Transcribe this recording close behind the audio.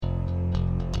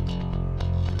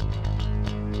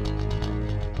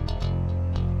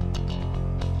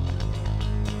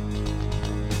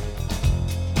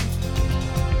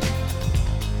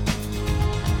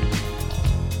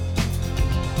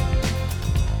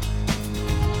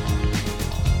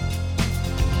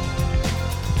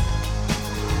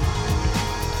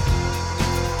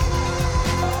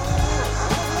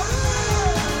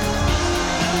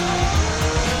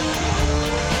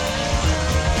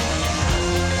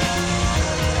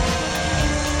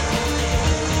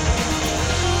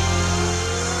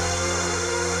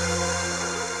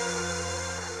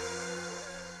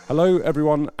Hello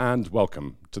everyone and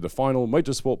welcome to the final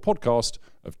motorsport podcast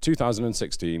of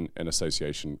 2016 in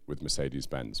association with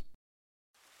Mercedes-Benz.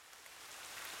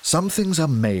 Some things are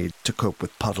made to cope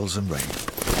with puddles and rain.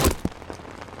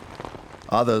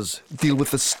 Others deal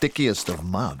with the stickiest of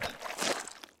mud.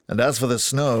 And as for the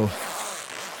snow,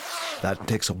 that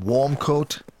takes a warm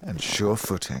coat and sure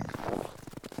footing.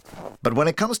 But when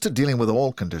it comes to dealing with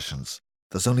all conditions,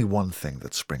 there's only one thing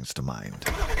that springs to mind.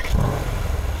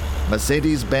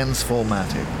 Mercedes-Benz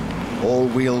 4MATIC,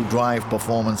 all-wheel drive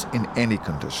performance in any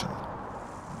condition.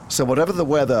 So whatever the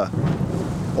weather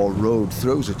or road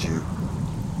throws at you,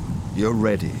 you're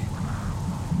ready.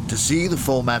 To see the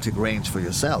 4MATIC range for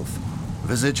yourself,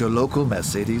 visit your local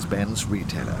Mercedes-Benz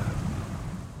retailer.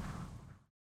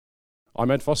 I'm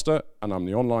Ed Foster and I'm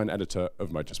the online editor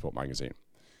of Motorsport magazine.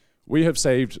 We have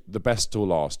saved the best till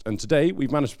last, and today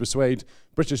we've managed to persuade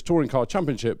British Touring Car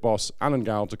Championship boss Alan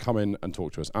Gow to come in and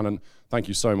talk to us. Alan, thank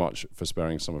you so much for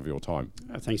sparing some of your time.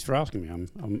 Thanks for asking me.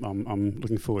 I'm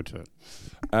looking forward to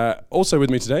it. Also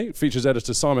with me today, features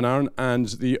editor Simon Aaron and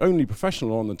the only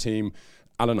professional on the team,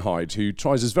 Alan Hyde, who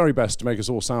tries his very best to make us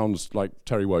all sound like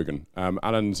Terry Wogan.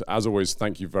 Alan, as always,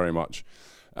 thank you very much.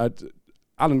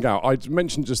 Alan Gow, I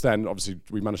mentioned just then, obviously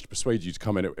we managed to persuade you to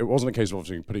come in. It wasn't a case of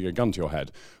obviously putting a gun to your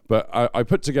head, but I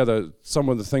put together some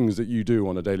of the things that you do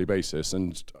on a daily basis,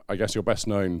 and I guess you're best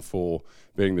known for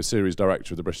being the series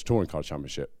director of the British Touring Car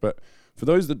Championship. But for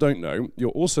those that don't know, you're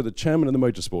also the chairman of the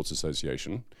Motorsports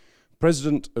Association,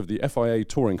 president of the FIA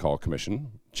Touring Car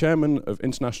Commission, chairman of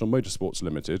International Motorsports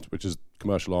Limited, which is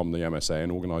commercial arm of the MSA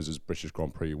and organises British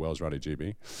Grand Prix, Wales Rally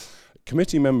GB,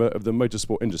 committee member of the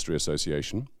Motorsport Industry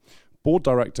Association, board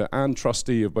director and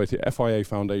trustee of both the FIA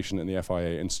Foundation and the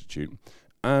FIA Institute,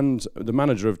 and the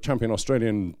manager of champion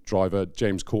Australian driver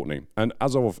James Courtney, and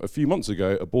as of a few months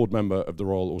ago, a board member of the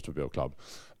Royal Automobile Club.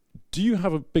 Do you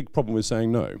have a big problem with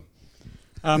saying no?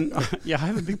 Yeah, I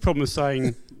have a big problem with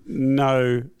saying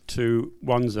no to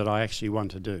ones that I actually want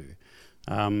to do.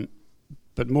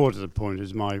 But more to the point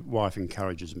is my wife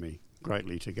encourages me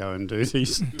greatly to go and do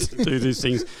these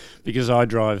things because I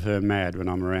drive her mad when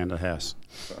I'm around the house.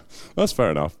 That's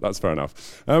fair enough.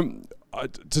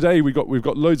 Today we've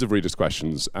got loads of readers'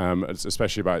 questions,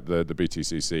 especially about the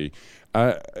BTCC.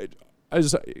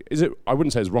 Is it? I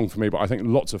wouldn't say it's wrong for me, but I think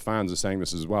lots of fans are saying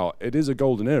this as well. It is a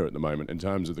golden era at the moment in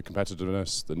terms of the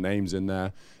competitiveness, the names in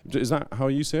there. Is that how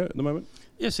you see it at the moment?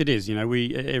 Yes, it is. You know,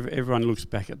 everyone looks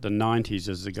back at the 90s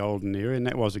as the golden era, and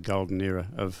that was a golden era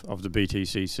of the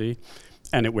BTCC,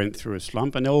 and it went through a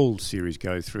slump. And all series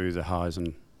go through the highs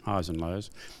and lows,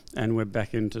 and we're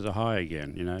back into the high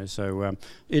again. You know, so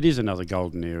it is another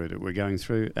golden era that we're going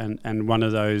through, and one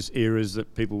of those eras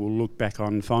that people will look back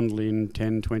on fondly in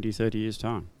 10, 20, 30 years'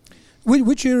 time.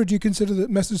 Which era do you consider that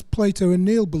Messrs. Plato and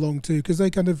Neil belong to? Because they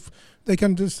kind of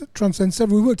transcend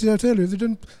several. We worked it out earlier. They've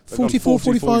done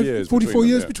 44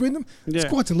 years between them. Yeah. It's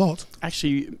quite a lot.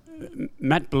 Actually,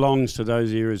 Matt belongs to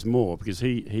those eras more because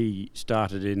he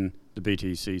started in the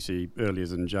BTCC earlier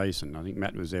than Jason. I think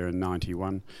Matt was there in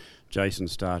 91. Jason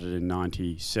started in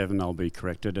 97, I'll be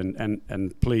corrected.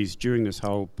 And please, during this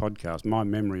whole podcast, my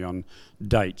memory on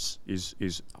dates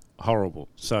is horrible.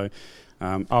 So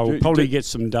I'll probably get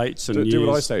some dates and years. Do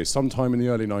what I say, sometime in the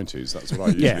early 90s, that's what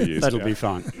I usually use. That'll be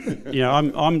fine. You know,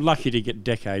 I'm lucky to get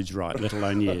decades right, let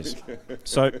alone years.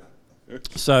 So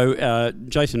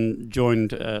Jason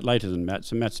joined later than Matt,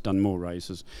 so Matt's done more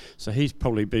races. So he's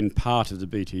probably been part of the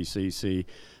BTCC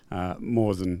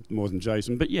more than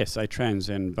Jason. But yes, they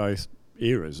transcend both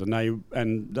eras, and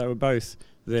they were both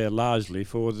there largely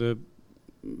for the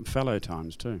fallow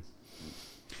times too.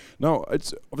 Now,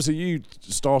 it's obviously you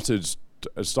started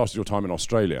your time in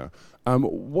Australia.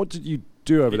 What did you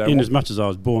do over there? In as much as I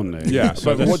was born there. Yeah,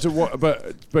 so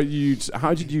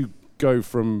how did you go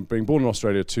from being born in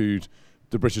Australia to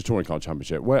the British Touring Car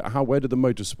Championship? Where did the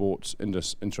motorsports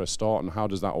interest start, and how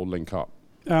does that all link up?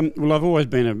 Well, I've always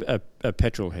been a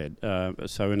petrol head.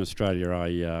 So in Australia,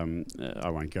 I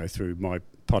won't go through my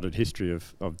potted history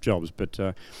of jobs, but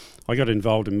I got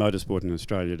involved in motorsport in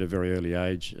Australia at a very early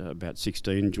age, about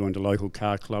 16, joined a local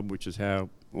car club, which is how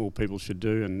all people should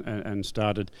do, and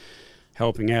started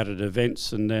helping out at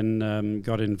events, and then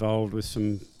got involved with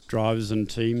some drivers and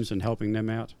teams and helping them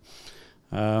out.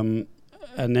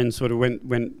 And then sort of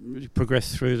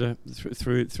progressed through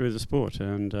the sport,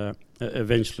 and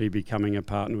eventually becoming a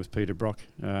partner with Peter Brock,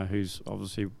 who's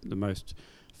obviously the most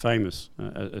famous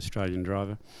Australian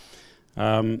driver,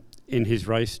 in his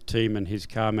race team and his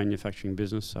car manufacturing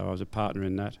business. So I was a partner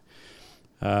in that,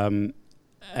 and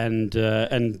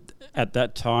at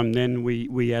that time, then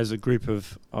we as a group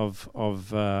of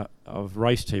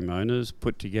race team owners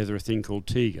put together a thing called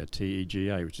TEGA,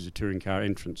 T-E-G-A, which is a touring car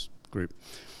entrance group,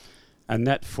 and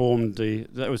that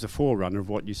was a forerunner of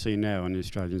what you see now in the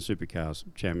Australian Supercars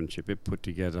Championship. It put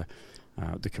together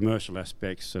the commercial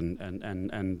aspects and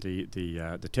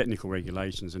the technical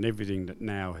regulations and everything that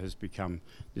now has become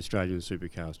the Australian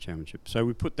Supercars Championship. So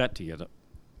we put that together.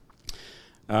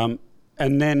 And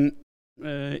then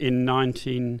in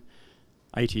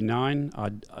 1989,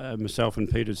 myself and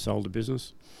Peter sold the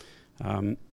business.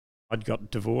 I'd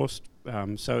got divorced.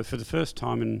 So for the first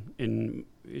time in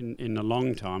a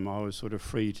long time, I was sort of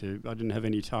free I didn't have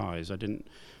any ties. I didn't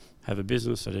have a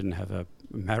business. I didn't have a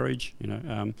marriage,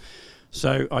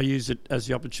 So I used it as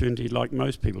the opportunity, like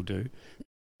most people do,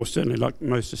 or certainly like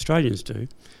most Australians do,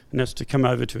 and that's to come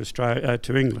over to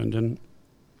to England and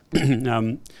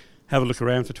have a look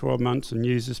around for 12 months and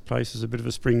use this place as a bit of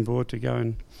a springboard to go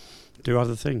and do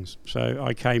other things. So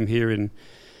I came here in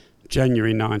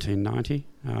January 1990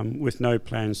 with no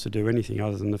plans to do anything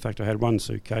other than the fact I had one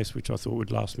suitcase, which I thought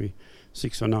would last me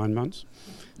 6 or 9 months.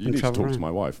 You need to talk to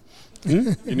my wife.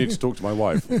 You need to talk to my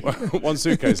wife. One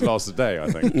suitcase lasts a day, I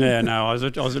think. Yeah, no, I was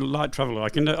a light traveller. I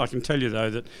can tell you though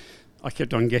that I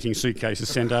kept on getting suitcases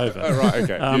sent over. Oh, right,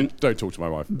 okay. Don't talk to my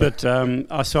wife. But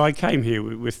so I came here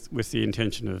with the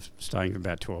intention of staying for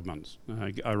about 12 months.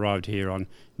 I arrived here on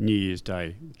New Year's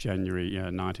Day, January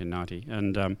 1990,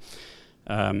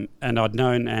 and I'd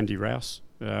known Andy Rouse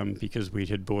because we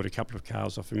had bought a couple of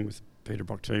cars off him with Peter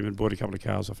Brock team. Had bought a couple of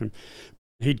cars off him.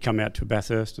 He'd come out to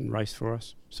Bathurst and race for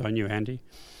us, so I knew Andy.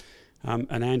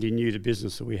 And Andy knew the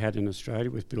business that we had in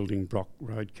Australia with building Brock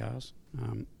road cars,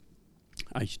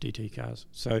 HDT cars.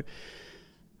 So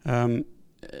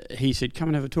he said, come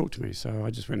and have a talk to me. So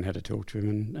I just went and had a talk to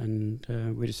him, and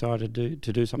we decided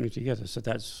to do something together. So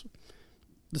that's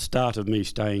the start of me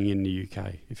staying in the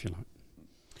UK, if you like.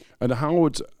 And how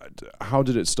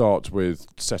did it start with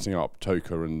setting up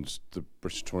TOCA and the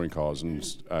British Touring Cars, and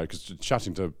because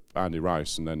chatting to Andy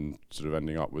Rouse and then sort of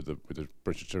ending up with the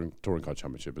British Touring Car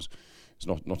Championship is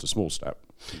not a small step.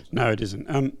 No, it isn't.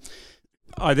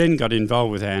 I then got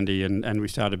involved with Andy and we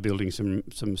started building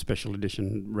some special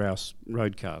edition Rouse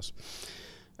road cars.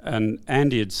 And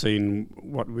Andy had seen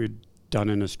what we'd done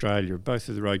in Australia, both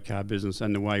of the road car business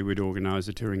and the way we'd organised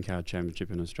the Touring Car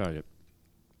Championship in Australia.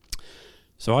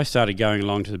 So I started going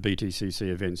along to the BTCC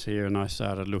events here, and I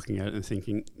started looking at it and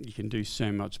thinking, you can do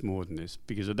so much more than this,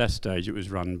 because at that stage it was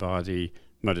run by the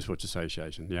Motorsports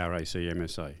Association, the RAC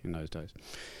MSA in those days.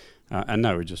 And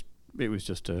no, it was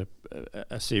just a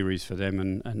series for them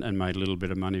and made a little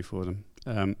bit of money for them.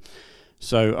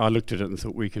 So I looked at it and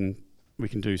thought, we can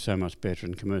do so much better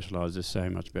and commercialise this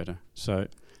so much better. So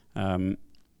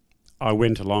I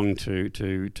went along to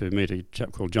meet a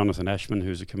chap called Jonathan Ashman,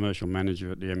 who's a commercial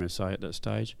manager at the MSA at that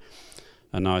stage,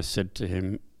 and I said to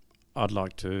him, are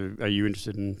you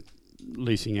interested in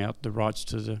leasing out the rights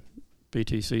to the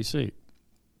BTCC?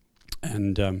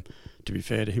 And to be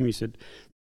fair to him, he said,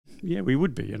 yeah, we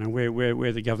would be.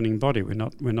 We're the governing body. We're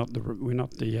not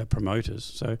the promoters.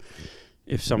 So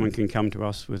if someone can come to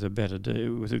us with a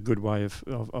good way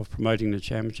of promoting the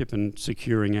championship and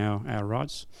securing our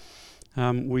rights,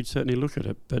 we'd certainly look at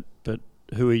it, but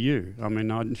who are you? I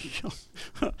mean, I'm just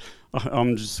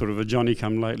sort of a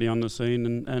Johnny-come-lately on the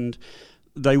scene, and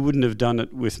they wouldn't have done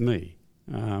it with me.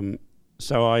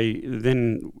 So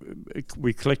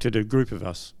we collected a group of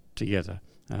us together,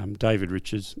 David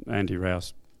Richards, Andy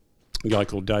Rouse, a guy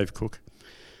called Dave Cook,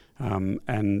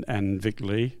 and Vic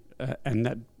Lee, and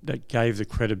that gave the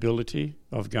credibility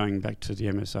of going back to the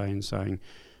MSA and saying,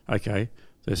 okay,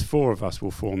 there's 4 of us will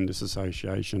form this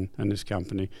association and this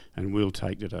company, and we'll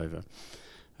take it over.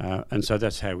 And so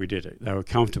that's how we did it. They were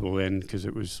comfortable then because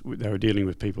they were dealing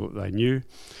with people that they knew,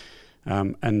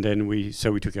 and then we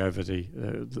took over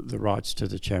the rights to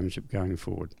the championship going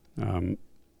forward.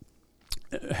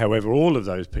 However, all of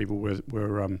those people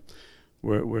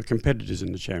were competitors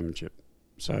in the championship,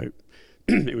 so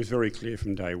it was very clear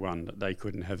from day one that they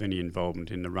couldn't have any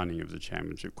involvement in the running of the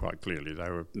championship. Quite clearly, they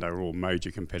were all major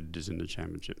competitors in the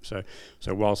championship. So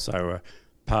whilst they were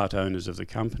part owners of the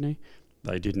company,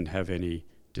 they didn't have any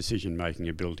decision-making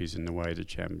abilities in the way the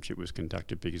championship was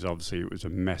conducted, because obviously it was a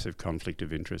massive conflict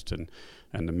of interest, and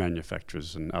the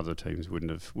manufacturers and other teams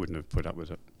wouldn't have put up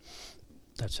with it.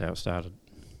 That's how it started.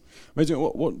 Amazing.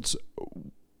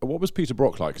 What was Peter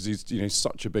Brock like? Because he's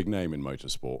such a big name in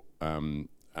motorsport.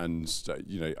 And I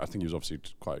think he was obviously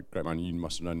quite a great man. You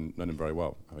must have known him very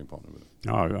well, having partnered with him.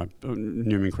 Oh, I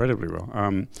knew him incredibly well.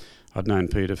 I'd known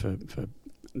Peter for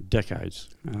decades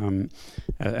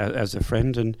as a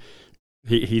friend, and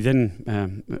He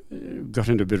then got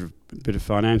into a bit of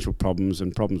financial problems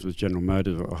and problems with General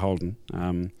Motors or Holden.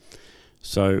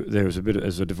 So there was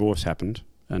as a divorce happened,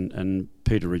 and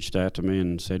Peter reached out to me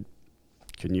and said,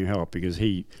 "Can you help?" Because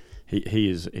he's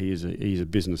a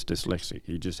business dyslexic.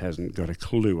 He just hasn't got a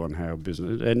clue on how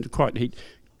business, and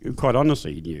quite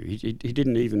honestly, he knew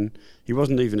he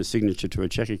wasn't even a signature to a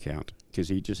cheque account because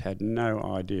he just had no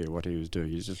idea what he was doing.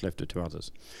 He just left it to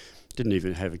others. Didn't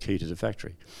even have a key to the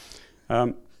factory.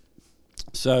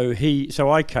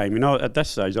 So I came, at that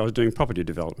stage I was doing property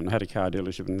development. I had a car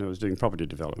dealership and I was doing property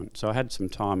development. So I had some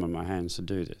time on my hands to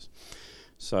do this.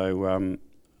 So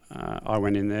I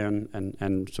went in there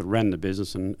and sort of ran the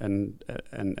business and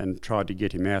tried to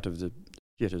get him out of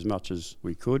get as much as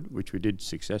we could, which we did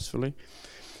successfully.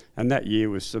 And that year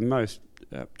was the most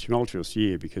tumultuous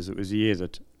year because it was the year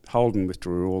that Holden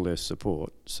withdrew all their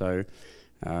support. So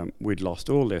we'd lost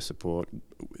all their support.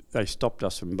 They stopped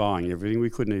us from buying everything. We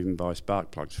couldn't even buy spark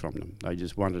plugs from them. They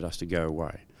just wanted us to go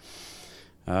away.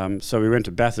 So we went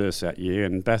to Bathurst that year,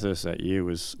 and Bathurst that year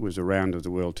was a round of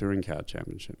the World Touring Car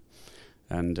Championship.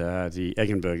 And the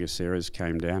Eggenberger series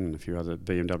came down, and a few other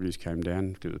BMWs came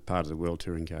down because it was part of the World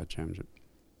Touring Car Championship.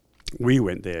 We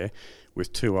went there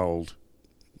with two old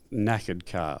knackered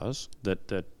cars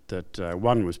that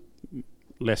one was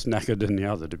less knackered than the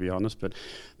other, to be honest,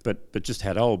 but just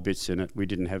had old bits in it. We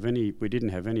didn't have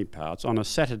any parts. On a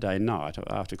Saturday night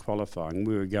after qualifying,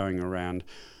 we were going around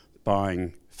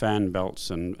buying fan belts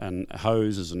and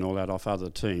hoses and all that off other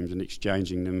teams and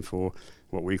exchanging them for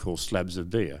what we call slabs of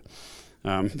beer,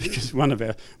 because one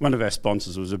of our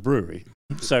sponsors was a brewery.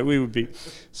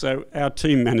 So our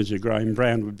team manager Graham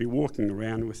Brown would be walking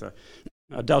around with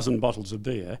a dozen bottles of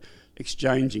beer,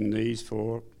 exchanging these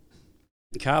for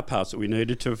car parts that we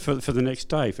needed for the next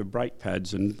day, for brake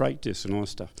pads and brake discs and all that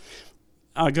stuff.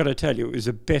 I got to tell you, it was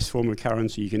the best form of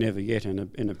currency you can ever get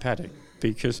in a paddock,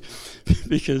 because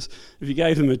if you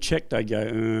gave them a cheque, they'd go,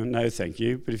 no, thank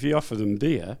you. But if you offer them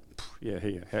beer, yeah,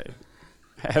 here,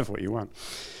 have what you want.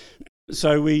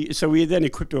 So we then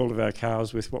equipped all of our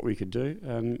cars with what we could do,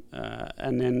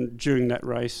 and then during that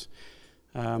race,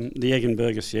 the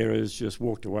Eggenberger Sierras just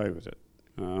walked away with it,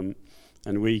 and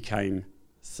we came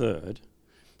third.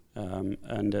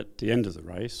 And at the end of the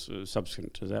race,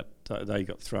 subsequent to that, they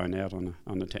got thrown out on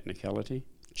a technicality,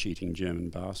 cheating German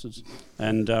bastards.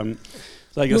 And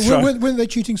they got thrown. Weren't they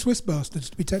cheating Swiss bastards,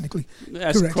 to be technically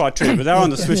That's correct? Quite true, but they were on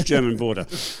the Swiss-German border.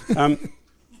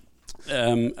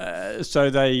 So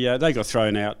they got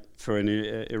thrown out for an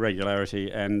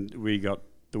irregularity, and we got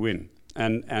the win.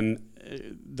 And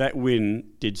that win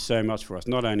did so much for us,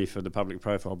 not only for the public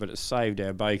profile, but it saved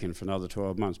our bacon for another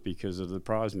 12 months because of the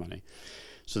prize money.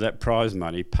 So that prize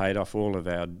money paid off all of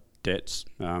our debts.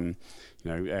 Our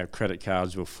credit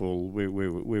cards were full. We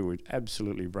were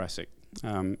absolutely brassic.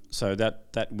 So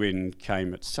that win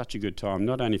came at such a good time,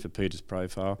 not only for Peter's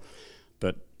profile,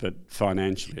 but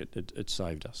financially it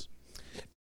saved us.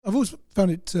 I've always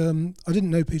found it. I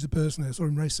didn't know Peter personally. I saw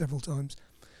him race several times,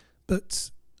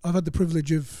 but I've had the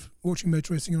privilege of watching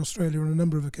motor racing in Australia on a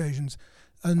number of occasions,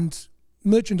 and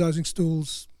merchandising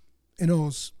stalls in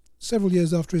Oz several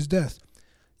years after his death,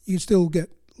 you still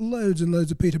get loads and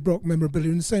loads of Peter Brock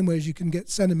memorabilia in the same way as you can get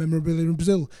Senna memorabilia in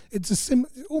Brazil. It's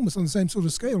almost on the same sort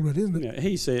of scale, really, isn't it? Yeah,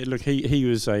 he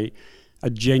was a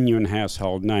genuine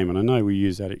household name, and I know we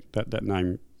use that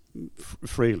name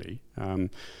freely,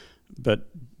 but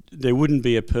there wouldn't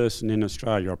be a person in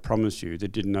Australia, I promise you,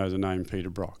 that didn't know the name Peter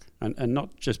Brock. And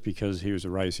not just because he was a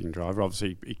racing driver,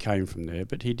 obviously he came from there,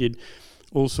 but he did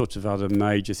all sorts of other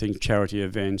major things, charity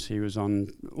events. He was on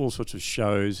all sorts of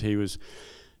shows. He was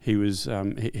by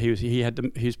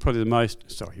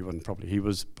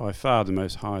far the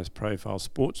most highest profile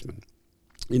sportsman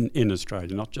in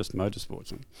Australia, not just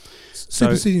motorsportsman.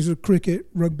 Superseding sort of cricket,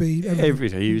 rugby,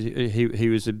 everything. He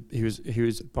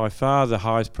was by far the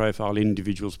highest profile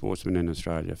individual sportsman in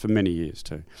Australia for many years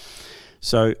too.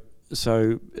 So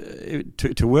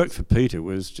to work for Peter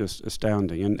was just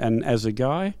astounding. And as a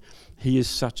guy, he is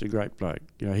such a great bloke.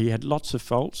 He had lots of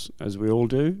faults, as we all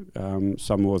do,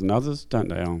 some more than others, don't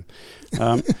they, Alan?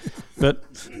 But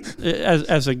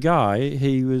as a guy,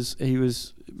 he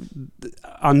was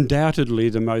undoubtedly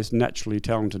the most naturally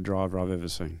talented driver I've ever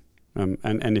seen.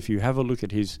 And if you have a look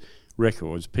at his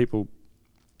records, people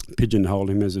pigeonhole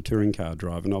him as a touring car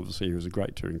driver, and obviously he was a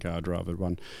great touring car driver,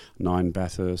 won 9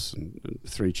 Bathursts and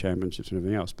 3 championships and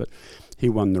everything else. But he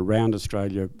won the Round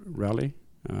Australia Rally.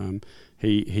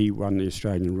 He won the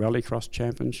Australian Rallycross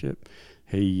Championship.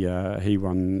 He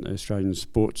won the Australian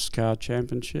Sports Car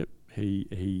Championship.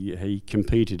 He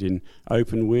competed in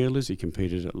open wheelers. He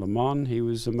competed at Le Mans. He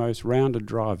was the most rounded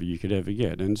driver you could ever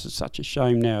get. And it's such a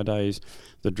shame nowadays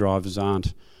the drivers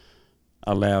aren't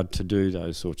allowed to do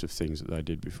those sorts of things that they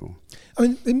did before.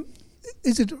 I mean,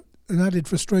 is it an added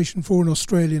frustration for an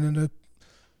Australian and a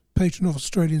patron of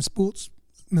Australian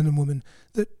sportsmen and women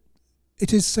that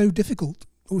it is so difficult,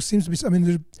 or seems to be? I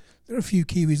mean, there are a few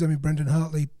Kiwis. I mean, Brendan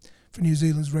Hartley for New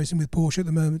Zealand's racing with Porsche at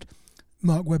the moment.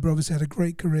 Mark Webber obviously had a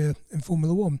great career in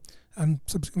Formula One and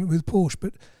subsequently with Porsche,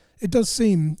 but it does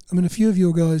seem, I mean, a few of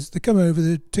your guys, they come over,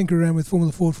 they tinker around with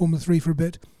Formula 4, Formula 3 for a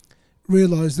bit,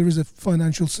 realise there is a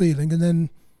financial ceiling, and then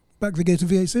back they go to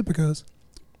V8 supercars.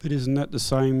 But isn't that the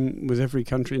same with every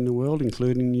country in the world,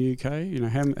 including the UK? You know,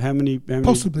 how many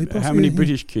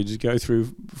British kids go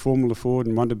through Formula 4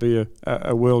 and want to be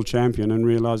a world champion and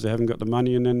realise they haven't got the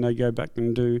money, and then they go back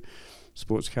and do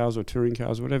sports cars or touring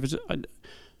cars or whatever?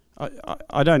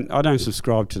 I don't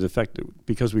subscribe to the fact that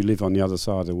because we live on the other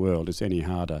side of the world, it's any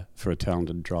harder for a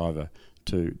talented driver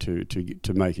to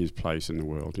make his place in the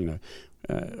world. You know,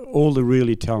 all the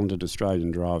really talented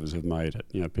Australian drivers have made it.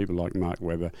 You know, people like Mark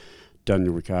Webber,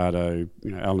 Daniel Ricciardo,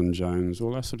 you know, Alan Jones,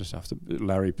 all that sort of stuff.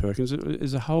 Larry Perkins.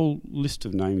 There's a whole list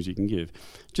of names you can give.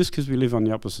 Just because we live on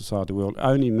the opposite side of the world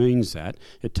only means that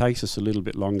it takes us a little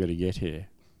bit longer to get here.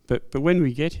 But when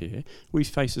we get here, we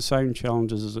face the same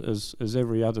challenges as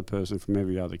every other person from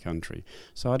every other country.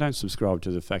 So I don't subscribe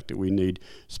to the fact that we need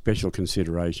special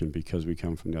consideration because we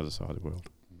come from the other side of the world.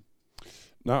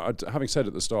 Now, having said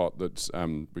at the start that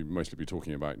we mostly be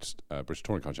talking about British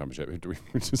Touring Car Championship, we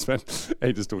just spent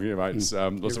ages talking about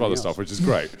lots of other stuff, which is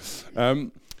great.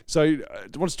 So I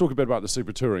want to talk a bit about the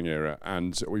Super Touring era,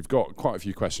 and we've got quite a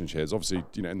few questions here. Obviously,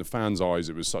 you know, in the fans' eyes,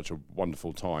 it was such a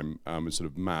wonderful time with sort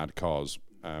of mad cars.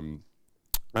 And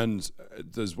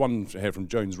there's one here from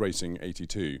Jones Racing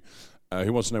 82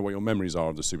 who wants to know what your memories are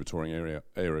of the Super Touring era,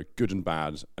 good and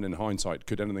bad, and in hindsight,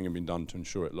 could anything have been done to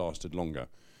ensure it lasted longer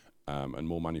and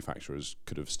more manufacturers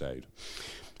could have stayed?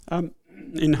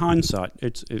 In hindsight,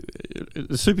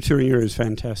 the Super Touring era is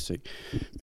fantastic.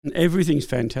 Everything's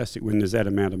fantastic when there's that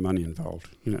amount of money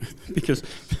involved, you know, because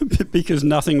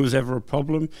nothing was ever a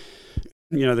problem.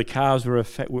 You know, the cars were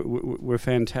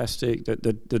fantastic.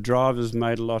 The drivers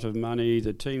made a lot of money.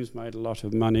 The teams made a lot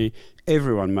of money.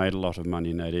 Everyone made a lot of money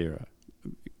in that era.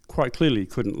 Quite clearly,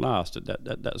 couldn't last at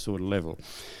that sort of level.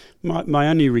 My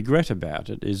only regret about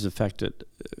it is the fact that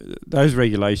those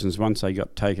regulations, once they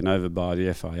got taken over by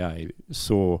the FIA,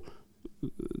 saw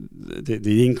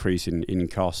the increase in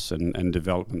costs and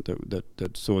development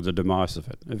that saw the demise of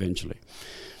it eventually.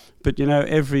 But you know,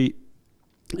 every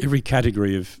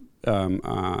category of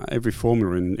every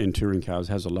formula in touring cars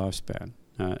has a lifespan,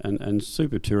 and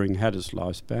Super Touring had its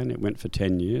lifespan. It went for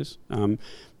 10 years.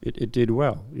 It did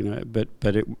well, you know,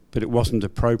 but it wasn't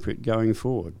appropriate going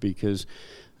forward because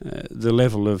the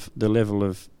level of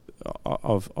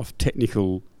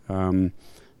technical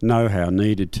know-how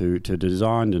needed to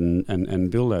design and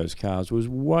build those cars was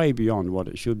way beyond what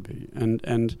it should be.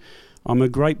 And I'm a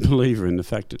great believer in the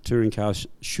fact that touring cars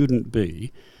shouldn't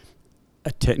be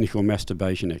a technical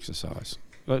masturbation exercise.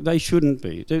 They shouldn't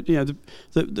be.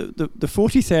 The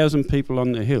 40,000 people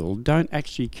on the hill don't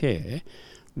actually care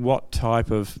what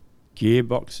type of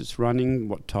gearbox it's running,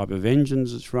 what type of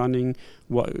engines it's running.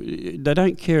 They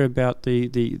don't care about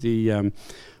the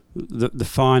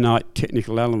finite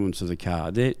technical elements of the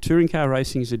car. Touring car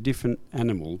racing is a different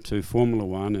animal to Formula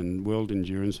One and World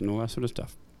Endurance and all that sort of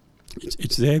stuff.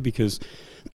 It's there because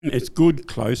it's good,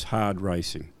 close, hard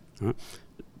racing. Right?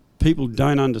 People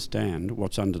don't understand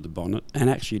what's under the bonnet and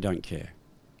actually don't care.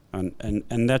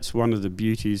 And that's one of the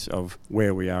beauties of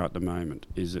where we are at the moment,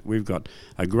 is that we've got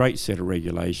a great set of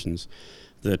regulations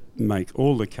that make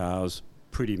all the cars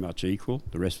pretty much equal.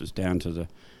 The rest is down to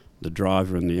the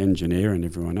driver and the engineer and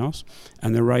everyone else.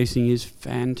 And the racing is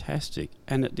fantastic.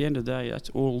 And at the end of the day, that's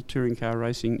all touring car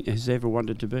racing has ever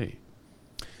wanted to be.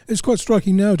 It's quite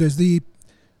striking nowadays. The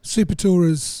Super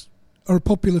Tourers are a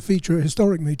popular feature at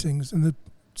historic meetings, and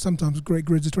sometimes great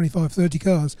grids of 25, 30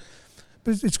 cars.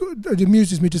 But it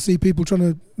amuses me to see people trying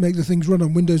to make the things run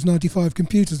on Windows 95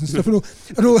 computers and stuff, and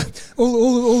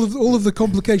all of the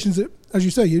complications that, as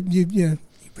you say, you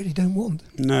really don't want.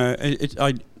 No,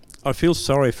 I feel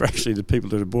sorry for actually the people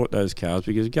that have bought those cars,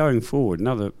 because going forward,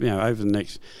 over the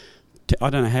next, I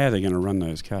don't know how they're going to run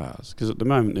those cars, because at the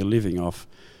moment they're living off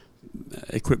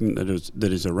equipment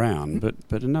that is around,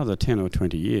 but another 10 or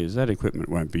 20 years that equipment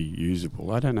won't be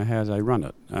usable. I don't know how they run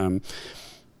it.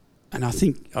 And I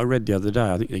think I read the other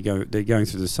day, I think they're going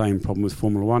through the same problem with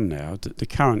Formula One now. The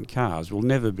current cars will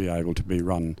never be able to be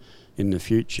run in the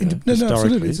future. No, historically,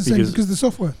 absolutely. It's the same because of the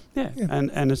software. Yeah.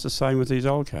 And it's the same with these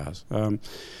old cars.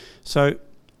 So,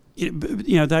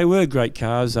 they were great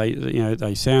cars.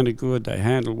 They sounded good. They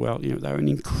handled well. They were an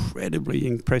incredibly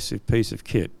impressive piece of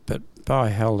kit. But by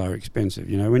hell, they were expensive.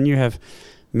 When you have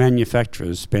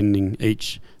manufacturers spending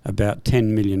each about £10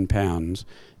 million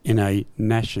in a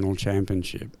national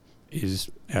championship,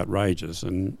 is outrageous,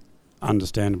 and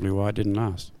understandably why it didn't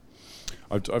last.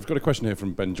 I've got a question here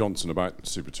from Ben Johnson about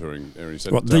Super Touring. He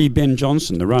said, the Ben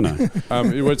Johnson, the runner?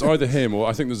 It's either him or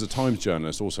I think there's a Times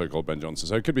journalist also called Ben Johnson,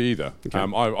 so it could be either. Okay.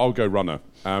 I'll go runner.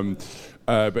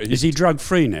 But is he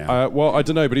drug-free now? Well, I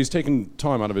don't know, but he's taken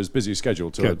time out of his busy schedule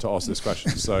to ask this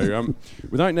question. So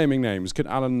without naming names, could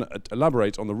Alan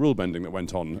elaborate on the rule bending that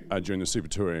went on during the Super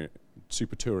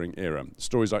Touring era?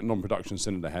 Stories like non-production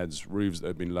cylinder heads, roofs that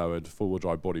had been lowered, four-wheel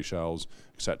drive body shells,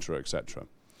 etc., etc.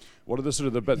 What are the sort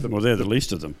of the well, they're the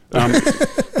least of them.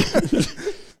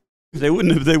 They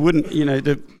wouldn't.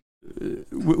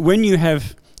 When you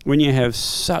have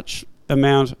such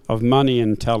amount of money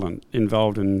and talent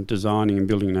involved in designing and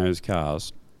building those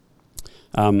cars,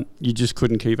 you just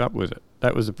couldn't keep up with it.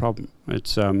 That was the problem.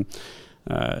 It's when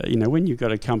you've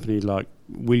got a company like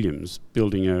Williams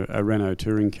building a Renault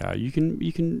touring car,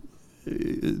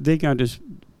 they're going to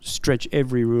stretch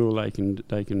every rule they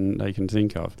can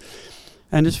think of.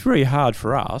 And it's very hard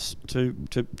for us to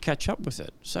catch up with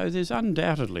it. So there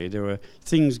were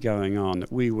things going on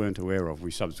that we weren't aware of.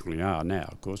 We subsequently are now,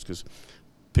 of course, because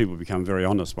people become very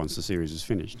honest once the series is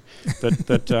finished.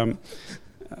 But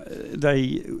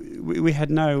we had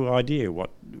no idea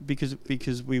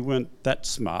because we weren't that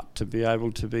smart to be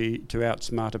able to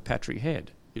outsmart a Patrick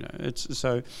Head.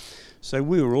 So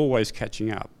we were always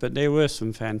catching up. But there were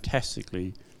some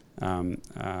fantastically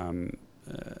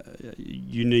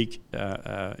unique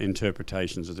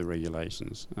interpretations of the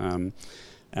regulations, and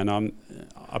I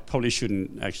probably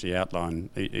shouldn't actually outline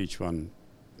each one.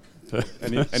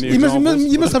 Any you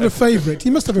must have a favourite.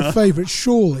 You must have a favourite,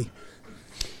 surely.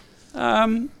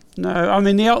 No, I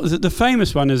mean the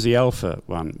famous one is the Alpha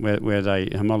one, where they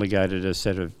homologated a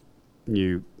set of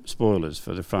new spoilers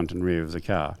for the front and rear of the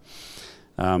car,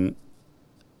 and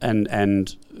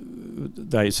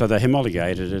they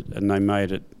homologated it and they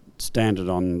made it standard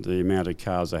on the amount of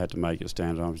cars they had to make it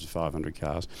standard on, which is 500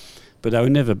 cars. But they were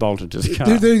never bolted to the car.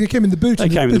 They came in the boot. They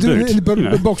came in the boot.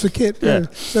 In the box of kit. Yeah.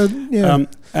 So, yeah.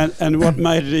 And what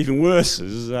made it even worse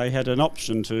is they had an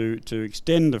option to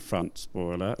extend the front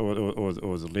spoiler or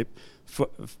the lip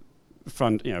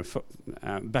front,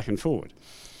 back and forward.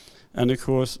 And of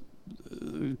course,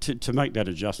 to make that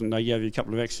adjustment, they gave you a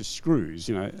couple of extra screws.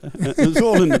 It was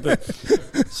all in the boot.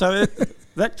 So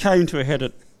that came to a head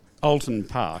at Alton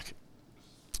Park.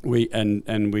 We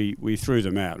threw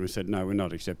them out. We said no, we're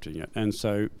not accepting it. And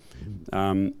so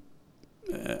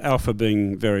Alpha,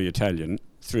 being very Italian,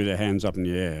 threw their hands up in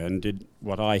the air and did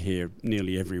what I hear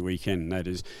nearly every weekend. That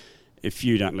is, if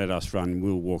you don't let us run,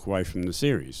 we'll walk away from the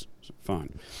series. So,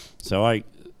 fine. So I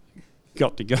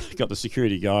got the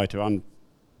security guy to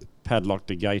unpadlock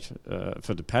the gate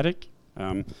for the paddock.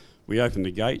 We opened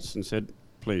the gates and said,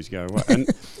 please go away.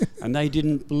 And they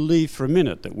didn't believe for a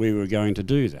minute that we were going to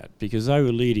do that, because they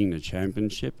were leading the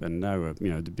championship and they were,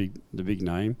 the big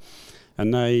name.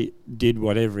 And they did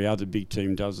what every other big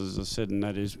team does, as I said, and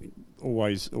that is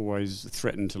always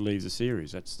threaten to leave the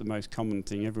series. That's the most common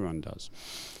thing everyone does.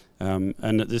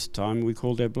 And at this time, we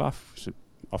called their bluff. We said,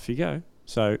 off you go.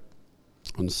 So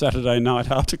on Saturday night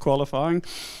after qualifying,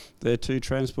 their two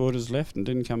transporters left and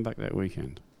didn't come back that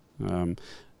weekend.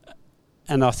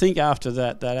 And I think after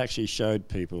that actually showed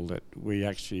people that we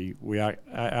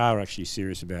are actually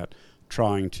serious about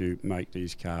trying to make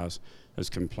these cars as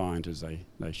compliant as they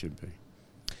should be.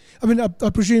 I mean, I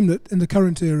presume that in the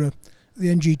current era, the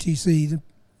NGTC, the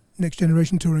next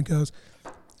generation touring cars,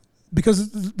 because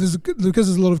there's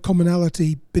a lot of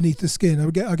commonality beneath the skin,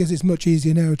 I guess it's much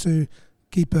easier now to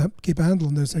keep a handle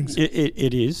on those things.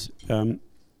 It is,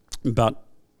 but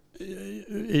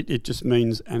it just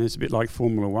means, and it's a bit like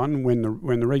Formula One, when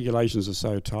the regulations are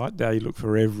so tight, they look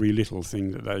for every little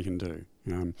thing that they can do.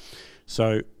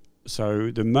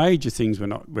 So the major things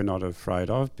we're not afraid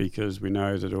of, because we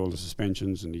know that all the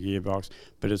suspensions and the gearbox,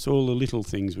 but it's all the little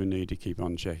things we need to keep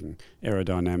on checking,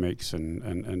 aerodynamics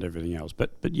and everything else.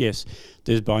 But yes,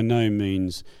 there's by no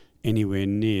means anywhere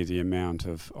near the amount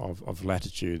of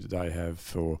latitude that they have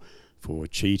for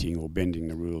cheating or bending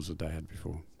the rules that they had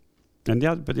before. And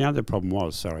the other problem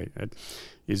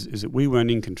is that we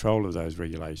weren't in control of those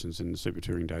regulations in the Super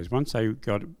Touring days. Once they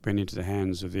went into the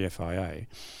hands of the FIA,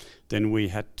 then we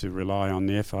had to rely on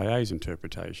the FIA's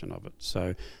interpretation of it.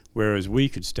 So whereas we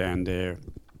could stand there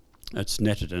at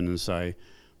Snetterton and say,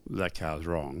 that car's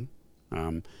wrong,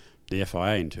 the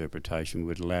FIA interpretation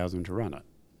would allow them to run it.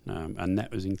 And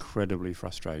that was incredibly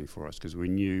frustrating for us because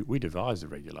we devised the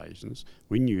regulations,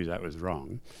 we knew that was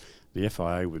wrong. The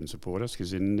FIA wouldn't support us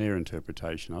because in their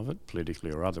interpretation of it,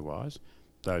 politically or otherwise,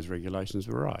 those regulations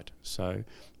were right. So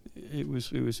it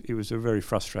was a very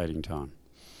frustrating time.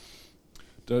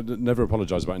 Never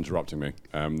apologise about interrupting me.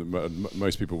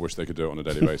 Most people wish they could do it on a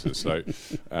daily basis.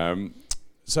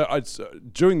 So,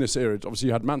 during this era, obviously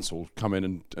you had Mansell come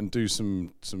in and do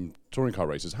some touring car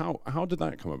races. How did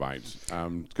that come about?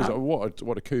 Because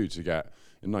what a coup to get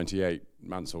in '98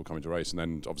 Mansell coming to race, and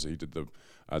then obviously he did the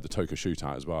Toka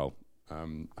shootout as well. How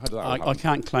did that happen? I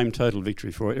can't claim total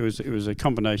victory for it. It was a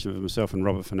combination of myself and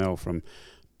Robert Fennell from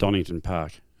Donington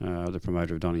Park, the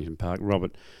promoter of Donington Park.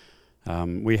 Robert.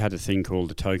 We had a thing called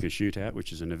the Toka Shootout,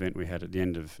 which is an event we had at the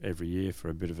end of every year for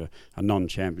a bit of a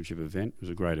non-championship event. It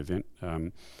was a great event,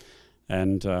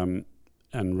 and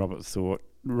Robert saw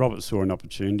an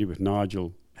opportunity with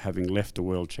Nigel having left the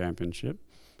World Championship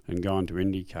and gone to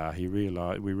IndyCar.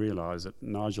 We realised that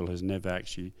Nigel had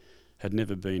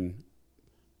never been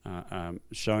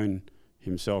shown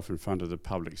himself in front of the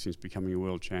public since becoming a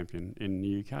world champion in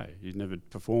the UK. He'd never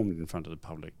performed in front of the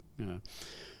public.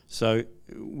 So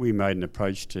we made an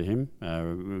approach to him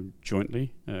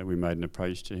jointly. We made an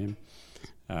approach to him.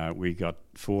 We got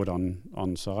Ford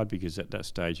on side because at that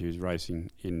stage he was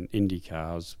racing in Indy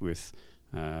cars with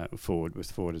Ford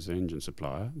as an engine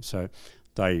supplier. So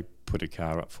they put a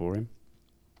car up for him,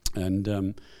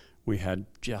 and we had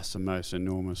just the most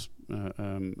enormous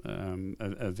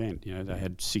event. They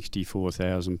had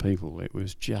 64,000 people. It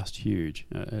was just huge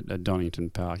at Donington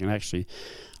Park, and actually,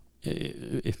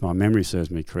 if my memory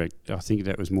serves me correct, I think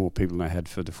that was more people than they had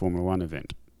for the Formula One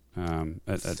event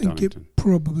at Donington.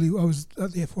 I was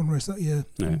at the F1 race that year,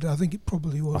 and I think it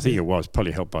probably was. I think it was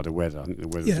probably helped by the weather. I think the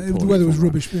weather the weather was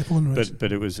rubbish for the F1 race.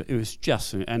 But it was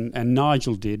just, and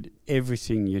Nigel did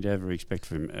everything you'd ever expect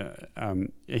from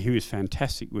him. He was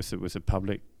fantastic with the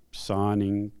public.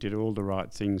 Signing, did all the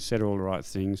right things, said all the right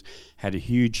things, had a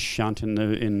huge shunt in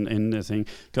the thing,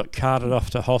 got carted off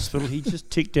to hospital. He just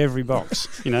ticked every box,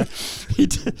 and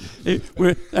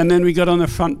then we got on the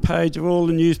front page of all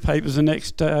the newspapers the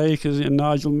next day because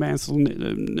Nigel Mansell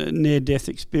near-death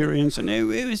experience, and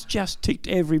it was just ticked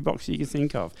every box you could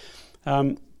think of.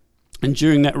 And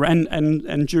during that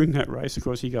during that race, of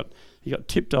course, he got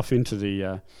tipped off into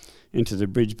the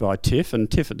bridge by Tiff, and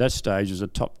Tiff at that stage was a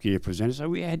Top Gear presenter. So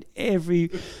we had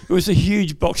it was a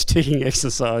huge box ticking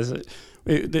exercise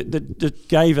that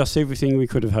gave us everything we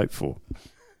could have hoped for.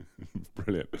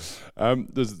 Brilliant.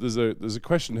 There's a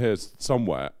question here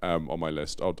somewhere on my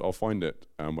list. I'll find it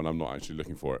when I'm not actually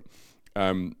looking for it.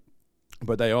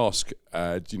 But they ask,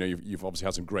 you've obviously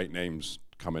had some great names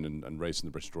come in and race in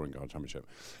the British Touring Car Championship.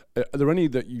 Are there any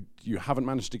that you haven't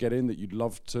managed to get in that you'd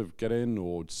love to get in,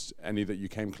 or any that you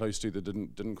came close to that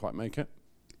didn't quite make it?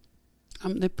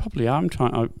 There probably are.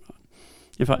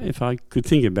 If I could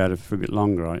think about it for a bit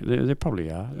longer, there probably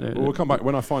are. We'll come back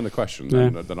when I find the question.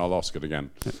 Then I'll ask it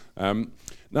again. Yeah.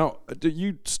 Now,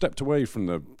 you stepped away from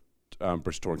the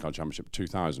British Touring Car Championship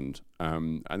 2000,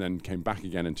 and then came back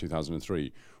again in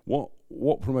 2003.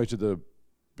 What promoted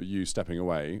you stepping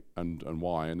away, and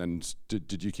why? And then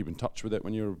did you keep in touch with it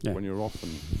when you were off?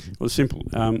 Well, it's simple.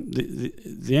 The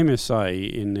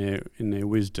MSA in their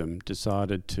wisdom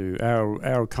decided to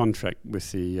our contract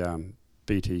with the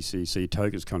BTCC,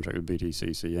 Toka's contract with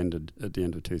BTCC ended at the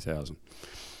end of 2000,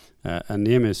 and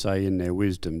the MSA in their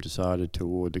wisdom decided to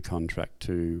award the contract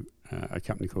to a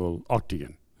company called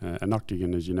Octagon. And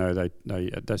Octagon, as you know, they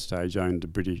at that stage owned the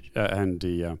British and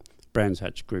the Brands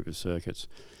Hatch group of circuits,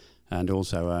 and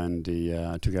also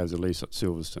took over the lease at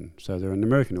Silverstone. So they're an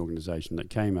American organisation that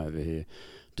came over here,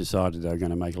 decided they were going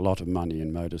to make a lot of money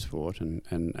in motorsport,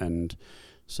 and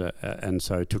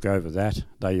so took over that.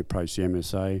 They approached the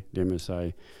MSA. The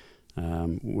MSA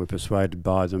were persuaded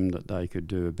by them that they could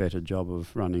do a better job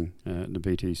of running the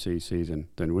BTCC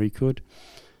than we could.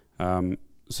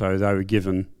 So they were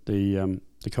given the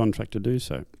contract to do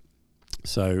so.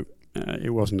 So it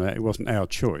wasn't our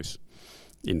choice.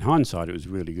 In hindsight, it was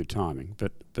really good timing,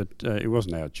 but it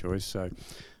wasn't our choice. So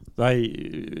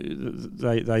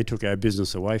they took our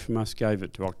business away from us, gave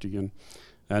it to Octagon,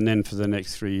 and then for the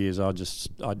next 3 years, I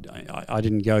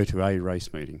didn't go to a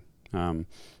race meeting. I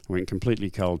went completely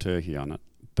cold turkey on it,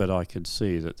 but I could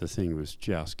see that the thing was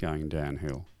just going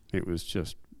downhill. It was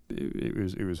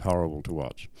horrible to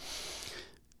watch.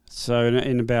 So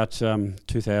in about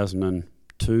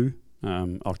 2002.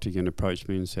 Octagon approached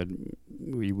me and said,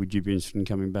 would you be interested in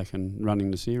coming back and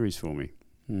running the series for me?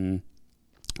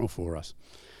 Or for us?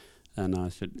 And I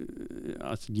said,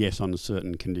 I said yes on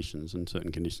certain conditions, and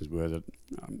certain conditions were that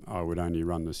I would only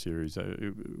run the series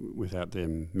without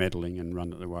them meddling and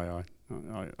run it the way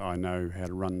I know how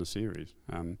to run the series.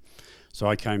 So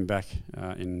I came back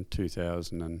in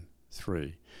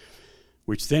 2003,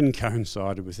 which then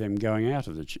coincided with them going out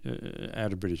of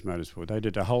British Motorsport. They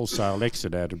did a wholesale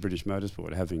exit out of British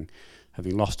Motorsport,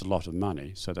 having lost a lot of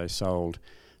money. So they sold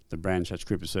the Branch Hatch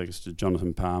Cricket Circus to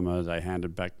Jonathan Palmer. They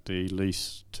handed back the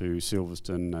lease to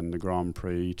Silverstone and the Grand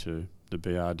Prix to the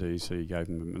BRD, so he gave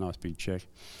them a nice big cheque.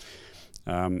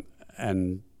 And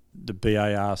the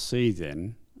BARC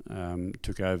then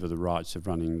took over the rights of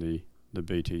running the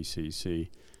BTCC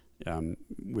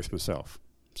with myself.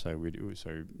 So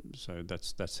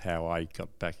that's how I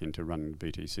got back into running the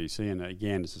BTCC. And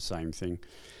again, it's the same thing.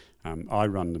 I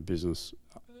run the business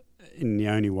in the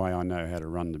only way I know how to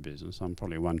run the business. I'm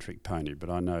probably a one-trick pony,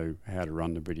 but I know how to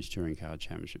run the British Touring Car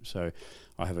Championship. So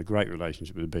I have a great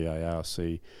relationship with the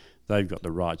BARC. They've got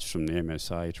the rights from the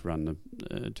MSA to run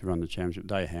the championship.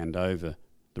 They hand over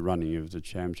the running of the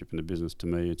championship and the business to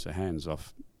me. It's a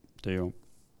hands-off deal.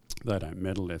 They don't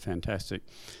meddle. They're fantastic,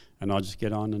 and I just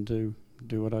get on and do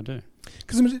what I do.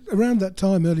 Because around that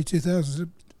time, early 2000s,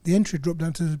 the entry dropped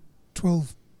down to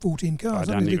 12, 14 cars.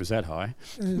 I don't think it was that high.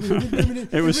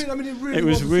 It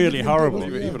was really horrible.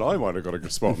 Even I might have got a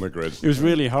good spot on the grid. It was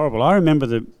really horrible. I remember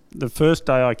the first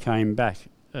day I came back,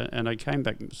 and I came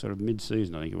back sort of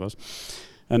mid-season, I think it was.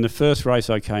 And the first race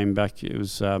I came back, it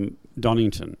was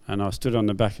Donington, and I stood on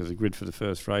the back of the grid for the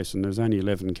first race, and there was only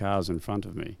 11 cars in front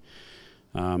of me.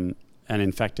 And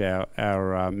in fact,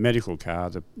 our medical car,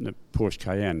 the Porsche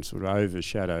Cayenne, sort of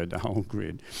overshadowed the whole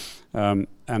grid. And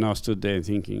I stood there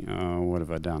thinking, oh, what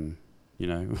have I done? You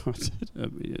know,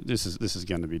 this is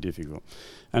going to be difficult.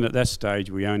 And at that stage,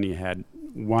 we only had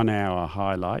 1 hour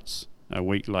highlights a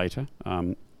week later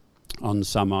on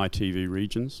some ITV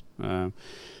regions.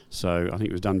 So I think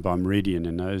it was done by Meridian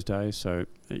in those days. So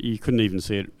you couldn't even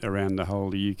see it around the whole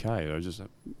of the UK. It was just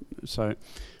so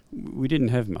we didn't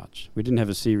have much. We didn't have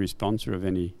a series sponsor of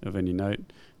any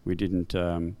note. We didn't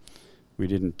have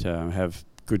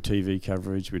good TV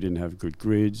coverage. We didn't have good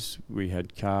grids. We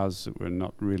had cars that were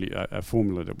not really a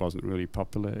formula that wasn't really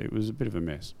popular. It was a bit of a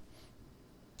mess.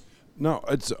 No,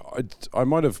 I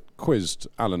might have quizzed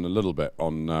Alan a little bit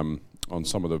on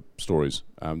some of the stories.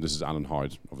 This is Alan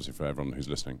Hyde, obviously, for everyone who's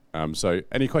listening. So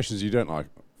any questions you don't like,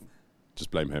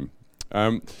 just blame him.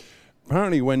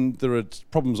 Apparently, when there are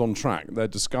problems on track, they're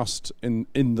discussed in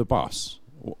the bus.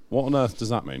 What on earth does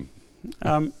that mean?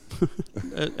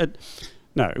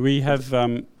 No, we have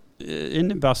in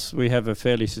the bus we have a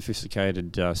fairly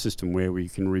sophisticated system where we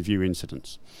can review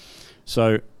incidents.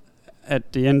 So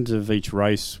at the end of each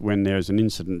race, when there's an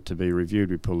incident to be reviewed,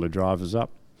 we pull the drivers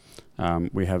up.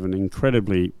 We have an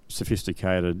incredibly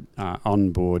sophisticated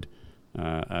onboard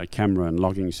camera and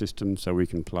logging system, so we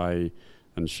can play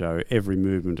and show every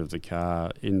movement of the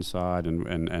car inside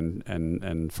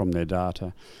and from their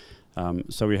data.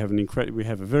 So we have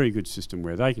a very good system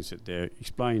where they can sit there,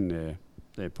 explain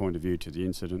their point of view to the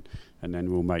incident, and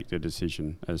then we'll make the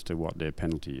decision as to what their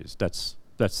penalty is. That's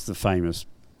the famous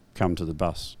come to the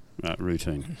bus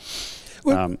routine.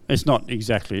 Well, it's not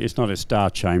a star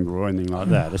chamber or anything like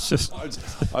that. It's just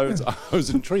I was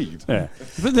intrigued. Yeah,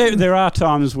 but there are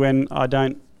times when I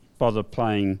don't bother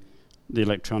playing the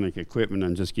electronic equipment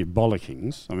and just give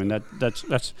bollockings. I mean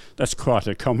that's quite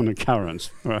a common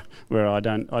occurrence where I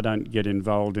don't get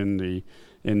involved in the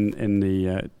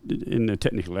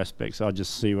technical aspects. I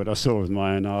just see what I saw with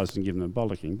my own eyes and give them a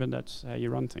bollocking. But that's how you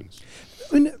run things.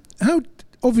 I mean,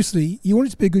 obviously you want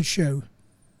it to be a good show,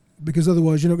 because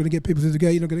otherwise you're not going to get people through the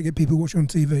gate. You're not going to get people watching on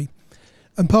TV.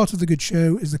 And part of the good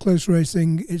show is the close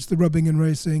racing. It's the rubbing and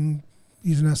racing,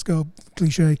 using NASCAR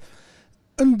cliche.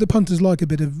 And the punters like a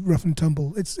bit of rough and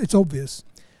tumble. It's obvious,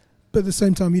 but at the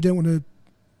same time, you don't want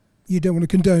to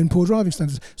condone poor driving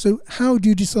standards. So, how do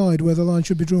you decide where the line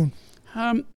should be drawn?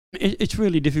 It's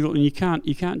really difficult, and you can't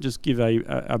just give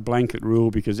a blanket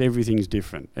rule, because everything's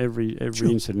different. Every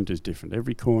sure. Incident is different.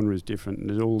 Every corner is different,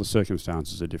 and all the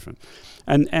circumstances are different.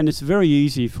 And it's very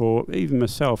easy for even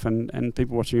myself and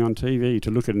people watching on TV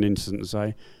to look at an incident and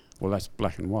say, "Well, that's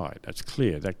black and white. That's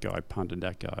clear. That guy punted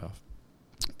that guy off."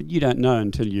 But you don't know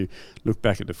until you look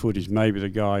back at the footage. Maybe the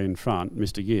guy in front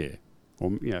missed a gear,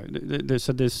 or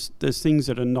there's things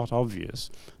that are not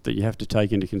obvious that you have to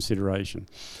take into consideration.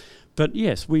 But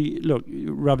yes,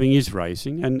 rubbing is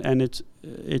racing, and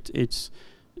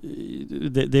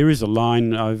there is a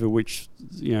line over which,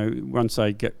 once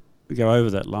they go over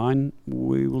that line,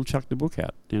 we will chuck the book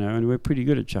out, and we're pretty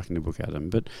good at chucking the book at them.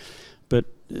 But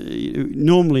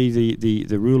normally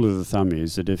the rule of the thumb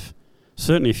is that if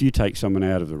certainly if you take someone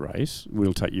out of the race,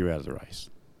 we'll take you out of the race.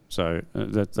 So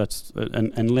that's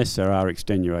unless there are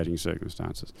extenuating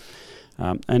circumstances.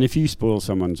 And if you spoil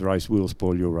someone's race, we'll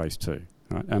spoil your race too,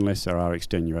 right? Unless there are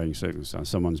extenuating circumstances,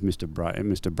 someone's missed a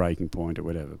breaking point or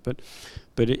whatever. But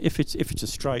if it's a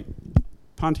straight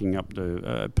punting up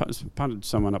punted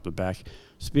someone up the back,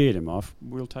 speared him off,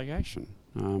 we'll take action.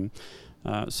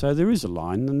 So there is a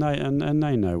line, and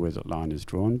they know where that line is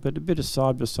drawn. But a bit of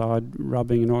side by side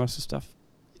rubbing and all that sort of stuff.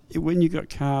 When you've got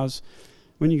cars,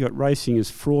 when you've got racing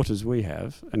as fraught as we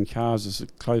have, and cars as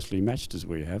closely matched as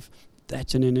we have,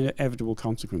 that's an inevitable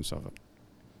consequence of it.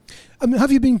 I mean,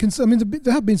 have you been concerned? I mean,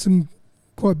 there have been some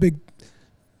quite big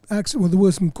accidents. Well, there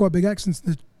were some quite big accidents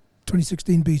in the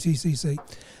 2016 BTCC.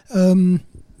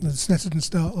 The Snetterton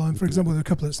start line, for example, there were a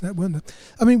couple at Snet, weren't there?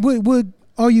 I mean,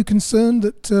 are you concerned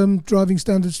that driving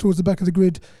standards towards the back of the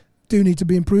grid do need to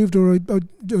be improved, or do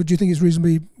you think it's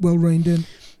reasonably well reined in?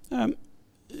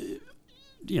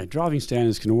 Driving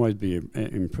standards can always be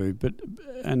improved, but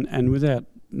and without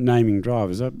naming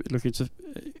drivers, look,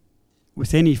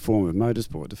 with any form of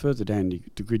motorsport, the further down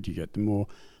the grid you get, the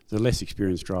less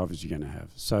experienced drivers you're going to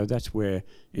have. So that's where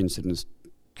incidents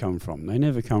come from. They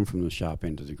never come from the sharp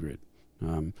end of the grid.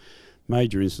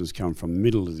 Major incidents come from the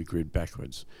middle of the grid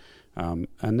backwards,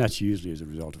 and that's usually as a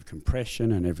result of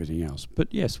compression and everything else.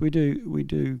 But yes, we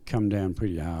do come down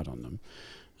pretty hard on them.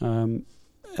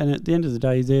 And at the end of the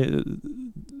day,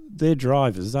 they're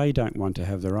drivers. They don't want to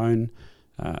have their own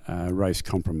race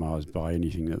compromised by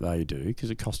anything that they do,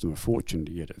 because it costs them a fortune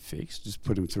to get it fixed. Just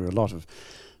put them through a lot of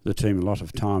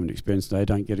time and expense. They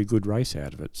don't get a good race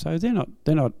out of it. So they're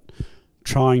not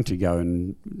trying to go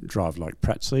and drive like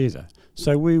Pratts either.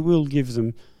 So we will give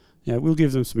them, we'll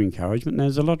give them some encouragement. And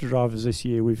there's a lot of drivers this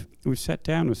year. We've sat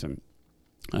down with them,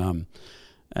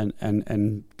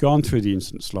 and gone through the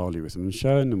incident slowly with them and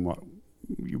shown them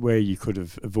where you could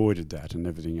have avoided that and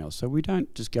everything else. So we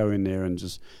don't just go in there and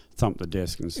just thump the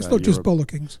desk and say... It's not just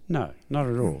bollockings. No, not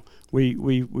at all.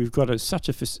 We've got such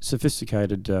a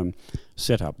sophisticated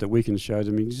setup that we can show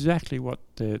them exactly what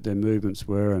their movements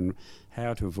were and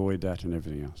how to avoid that and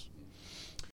everything else.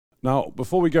 Now,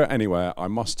 before we go anywhere, I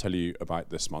must tell you about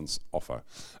this month's offer.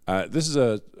 This is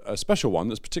a special one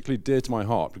that's particularly dear to my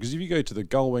heart, because if you go to the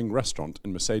Gull Wing restaurant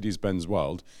in Mercedes-Benz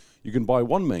World, you can buy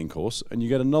one main course and you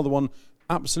get another one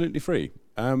absolutely free.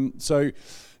 So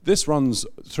this runs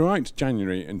throughout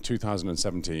January in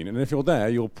 2017, and if you're there,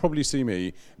 you'll probably see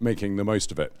me making the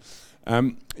most of it.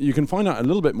 You can find out a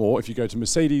little bit more if you go to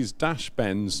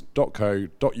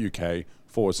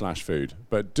mercedes-benz.co.uk/food,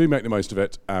 but do make the most of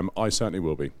it. I certainly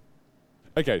will be.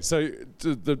 Okay, so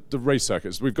the race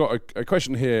circuits. We've got a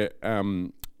question here,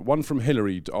 one from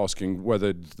Hillary asking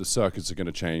whether the circuits are going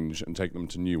to change and take them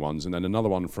to new ones, and then another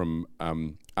one from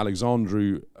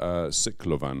Alexandru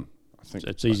Siklovan. I think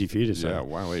it's easy for you to say. Yeah,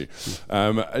 wowie.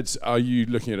 Are you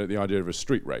looking at the idea of a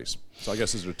street race? So I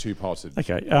guess there's a two-parted.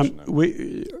 Okay,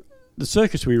 the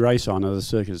circuits we race on are the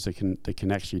circuits that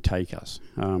can actually take us,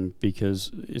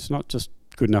 because it's not just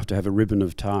good enough to have a ribbon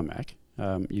of tarmac.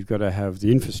 You've got to have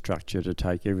the infrastructure to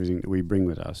take everything that we bring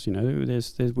with us.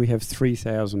 We have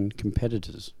 3,000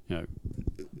 competitors,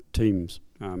 teams,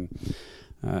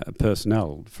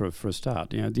 personnel for a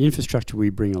start. The infrastructure we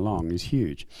bring along is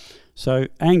huge. So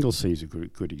Anglesey is a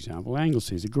good example.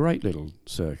 Anglesey is a great little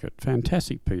circuit,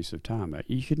 fantastic piece of tarmac.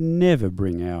 You could never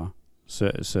bring our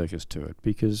circus to it,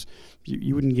 because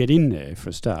you wouldn't get in there for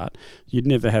a start. You'd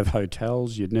never have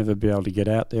hotels. You'd never be able to get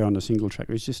out there on a single track.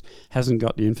 It just hasn't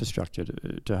got the infrastructure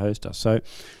to host us. So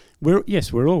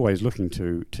we're always looking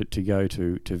to go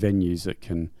to venues that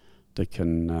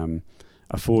can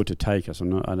afford to take us.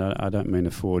 I don't mean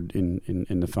afford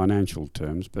in the financial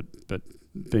terms, but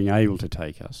being able to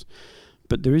take us.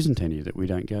 But there isn't any that we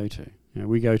don't go to.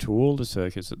 We go to all the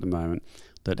circuits at the moment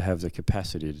that have the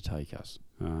capacity to take us.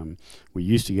 We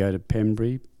used to go to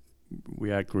Pembrey.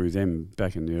 We outgrew them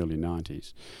back in the early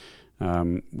 90s.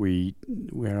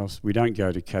 Where else? We don't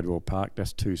go to Cadwell Park.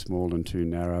 That's too small and too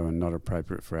narrow and not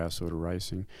appropriate for our sort of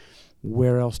racing.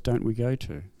 Where else don't we go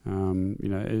to?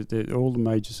 All the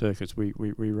major circuits we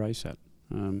race at.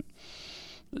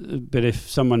 But if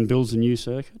someone builds a new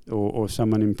circuit or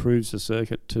someone improves the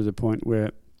circuit to the point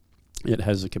where it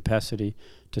has the capacity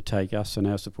to take us and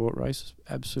our support races,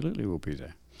 absolutely we'll be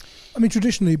there. I mean,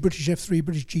 traditionally, British F3,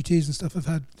 British GTs and stuff have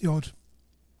had the odd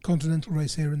continental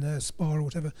race here and there, Spa or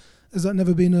whatever. Has that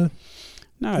never been a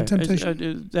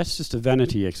temptation? That's just a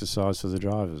vanity exercise for the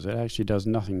drivers. It actually does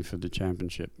nothing for the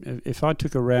championship. If I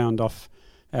took a round out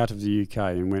of the UK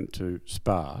and went to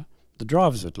Spa, the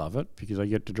drivers would love it because they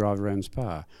get to drive around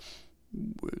Spa.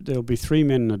 There'll be 3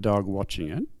 men and a dog watching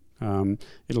it.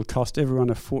 It'll cost everyone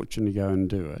a fortune to go and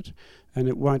do it, and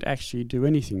it won't actually do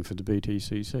anything for the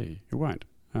BTCC. It won't.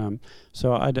 And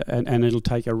it'll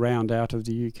take a round out of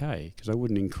the UK because I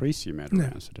wouldn't increase the amount of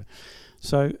rounds to do.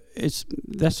 So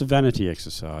that's a vanity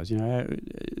exercise. You know,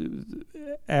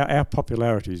 our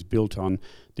popularity is built on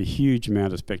the huge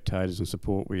amount of spectators and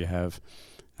support we have,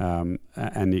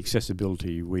 and the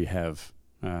accessibility we have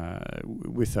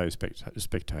with those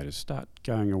spectators. Start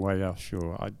going away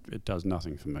offshore, it does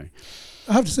nothing for me.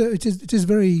 I have to say, it is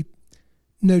very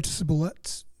noticeable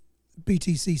at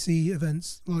BTCC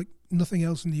events like nothing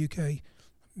else in the UK,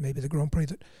 maybe the Grand Prix,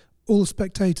 that all the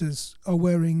spectators are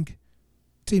wearing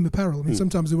team apparel. I mean,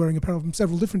 sometimes they're wearing apparel from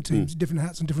several different teams, different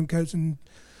hats and different coats and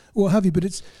what have you.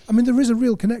 But there is a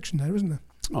real connection there, isn't there?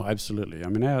 Oh, absolutely. I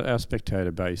mean, our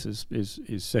spectator base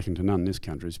is second to none in this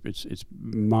country. It's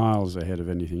miles ahead of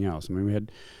anything else. I mean,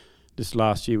 this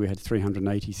last year we had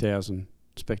 380,000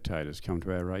 spectators come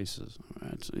to our races,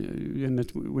 and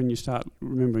that's, when you start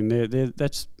remembering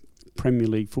that's Premier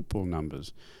League football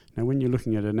numbers. Now, when you're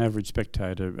looking at an average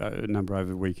spectator number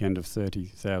over the weekend of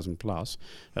 30,000 plus,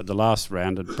 at the last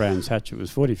round at Brands Hatch it was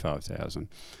 45,000.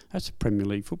 That's a Premier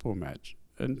League football match,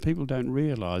 and people don't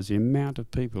realise the amount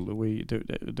of people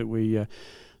that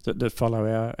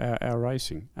follow our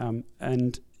racing.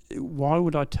 And why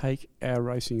would I take our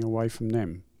racing away from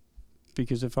them?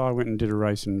 Because if I went and did a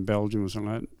race in Belgium or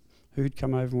something like that, who'd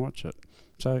come over and watch it?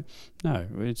 So, no,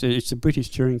 it's the British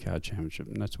Touring Car Championship,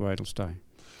 and that's the way it'll stay.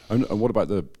 And what about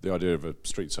the idea of a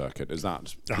street circuit? Is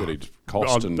that really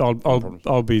cost?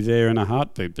 I'll be there in a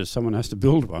heartbeat, but someone has to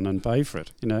build one and pay for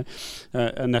it, you know.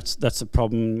 And that's a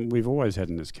problem we've always had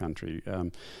in this country.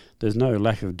 There's no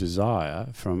lack of desire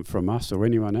from us or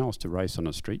anyone else to race on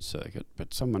a street circuit,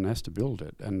 but someone has to build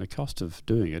it, and the cost of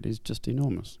doing it is just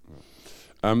enormous.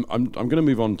 I'm going to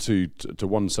move on to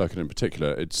one circuit in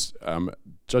particular. It's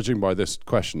judging by this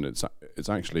question, it's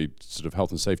actually sort of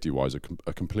health and safety wise a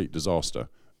complete disaster.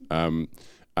 And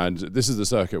this is the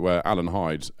circuit where Alan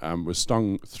Hyde was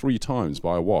stung 3 times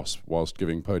by a wasp whilst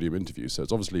giving podium interviews, so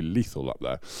it's obviously lethal up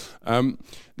there.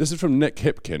 This is from Nick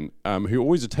Hipkin, who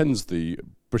always attends the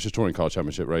British Touring Car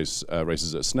Championship races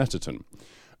at Snetterton.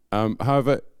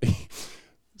 However,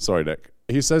 sorry Nick,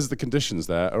 he says the conditions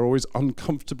there are always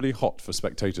uncomfortably hot for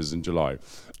spectators in July.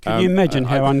 Can you imagine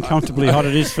how uncomfortably hot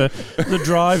it is for the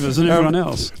drivers and everyone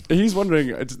else? He's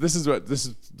wondering, this is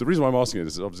the reason why I'm asking it,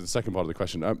 this is obviously the second part of the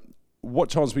question. What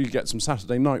chance we could get some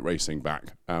Saturday night racing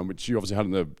back, which you obviously had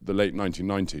in the late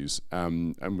 1990s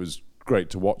and was great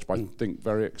to watch, but I think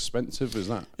very expensive, is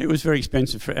that? It was very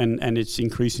expensive, and it's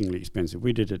increasingly expensive.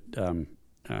 We did it,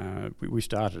 we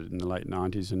started in the late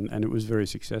 90s, and it was very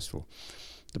successful.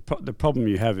 The problem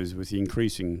you have is with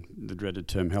the dreaded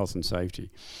term health and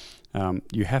safety.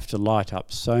 You have to light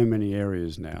up so many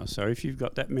areas now. So if you've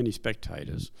got that many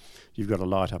spectators, you've got to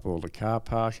light up all the car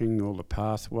parking, all the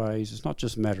pathways. It's not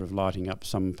just a matter of lighting up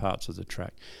some parts of the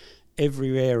track.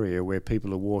 Every area where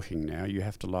people are walking now, you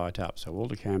have to light up. So all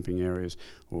the camping areas,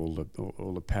 all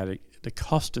the paddock. The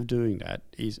cost of doing that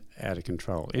is out of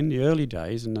control. In the early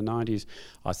days, in the 90s,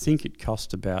 I think it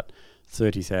cost about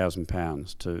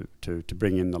 £30,000 to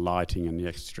bring in the lighting and the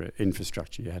extra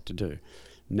infrastructure you had to do.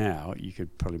 Now you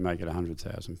could probably make it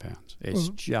 £100,000. It's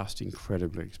just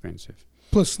incredibly expensive.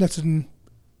 Plus, Snetterton,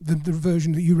 the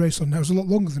version that you race on now is a lot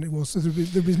longer than it was, so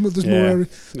there's more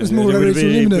areas to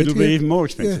eliminate. It'll be even more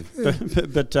expensive. Yeah.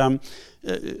 But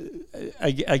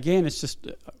again, it's just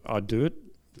I do it,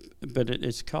 but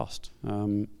it's cost.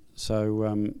 The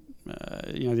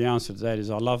answer to that is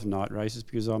I love night races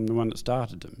because I'm the one that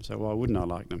started them. So why wouldn't I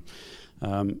like them?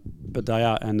 But they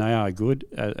are good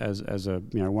as a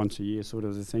once a year sort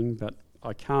of a thing. But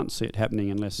I can't see it happening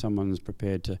unless someone's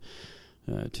prepared to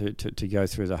go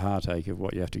through the heartache of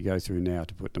what you have to go through now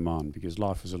to put them on, because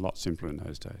life was a lot simpler in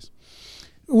those days.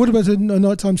 What about a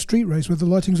nighttime street race where the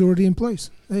lighting's already in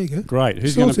place? There you go. Great.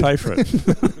 Who's going to pay for it?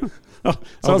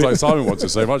 Sounds like Simon wants it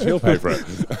so much, he'll pay for it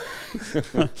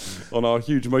on our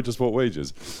huge motorsport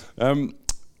wages.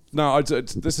 Now,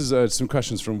 this is some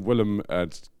questions from Willem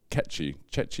Ketchy.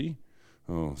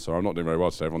 Oh, sorry, I'm not doing very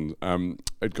well today. Everyone,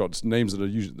 it got names that are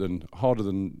harder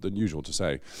than usual to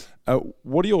say.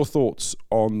 What are your thoughts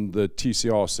on the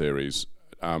TCR series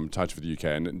tied for the UK?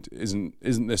 And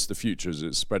isn't this the future as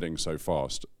it's spreading so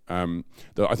fast? I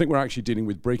think we're actually dealing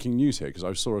with breaking news here, because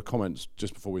I saw a comment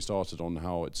just before we started on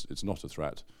how it's not a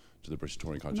threat to the British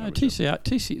Touring Car Championship.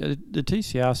 The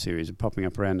TCR series are popping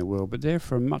up around the world, but they're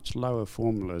for a much lower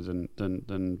formula than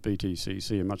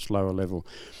BTCC, a much lower level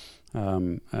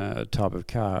type of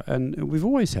car, and we've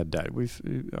always had that.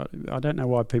 I don't know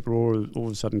why people are all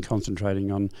of a sudden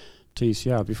concentrating on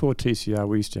TCR. Before TCR,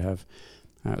 we used to have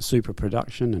Super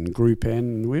Production and Group N,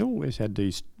 and we always had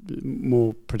these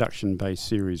more production-based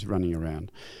series running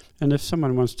around. And if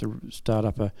someone wants to start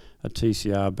up a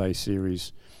TCR-based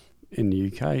series in the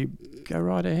UK, go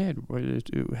right ahead.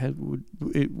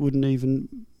 It wouldn't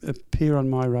even appear on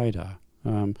my radar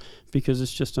because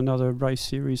it's just another race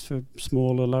series for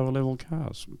smaller, lower-level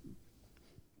cars.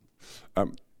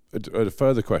 A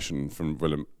further question from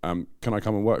Willem. Can I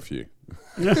come and work for you?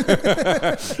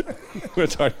 as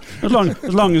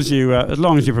long as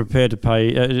you're prepared to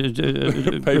pay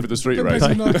pay for the street race.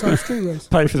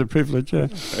 Pay for the privilege. Yeah.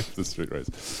 Pay for the street race.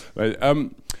 Right,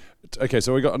 okay,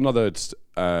 so we got another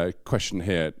question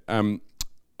here.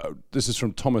 This is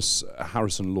from Thomas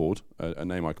Harrison Lord, a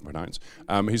name I can pronounce.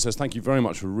 He says, thank you very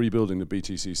much for rebuilding the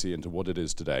BTCC into what it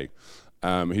is today.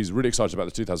 He's really excited about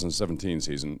the 2017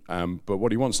 season, but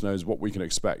what he wants to know is what we can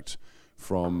expect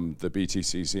from the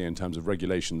BTCC in terms of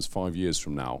regulations 5 years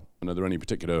from now. And are there any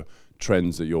particular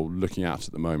trends that you're looking at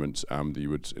the moment that you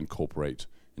would incorporate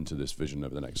into this vision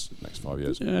over the next 5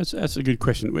 years? Yeah, that's a good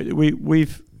question.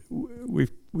 We've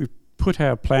put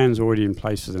our plans already in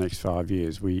place for the next 5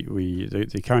 years.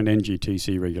 The current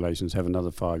NGTC regulations have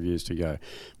another 5 years to go.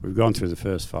 We've gone through the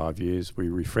first 5 years. We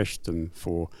refreshed them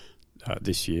for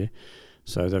this year,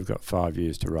 so they've got 5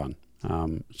 years to run.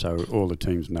 So all the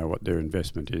teams know what their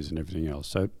investment is and everything else.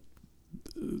 So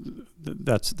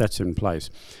that's in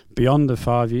place. Beyond the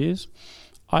 5 years,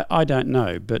 I don't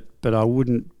know, but I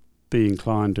wouldn't be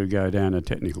inclined to go down a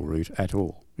technical route at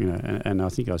all. You know, and I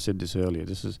think I said this earlier.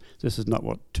 This is not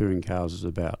what touring cars is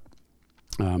about.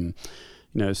 You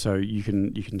know, so you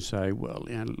can say, well,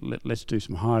 you know, let's do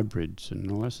some hybrids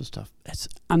and all that sort of stuff. That's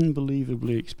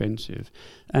unbelievably expensive,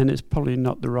 and it's probably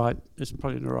not the right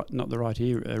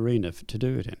arena to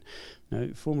do it in. You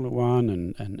know, Formula One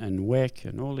and WEC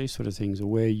and all these sort of things are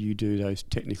where you do those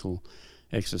technical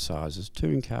exercises.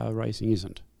 Touring car racing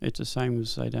isn't. It's the same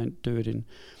as they don't do it in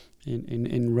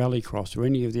rallycross or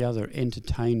any of the other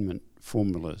entertainment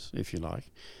formulas, if you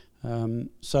like.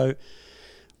 So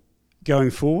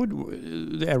going forward,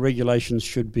 our regulations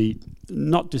should be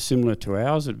not dissimilar to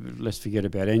ours. Let's forget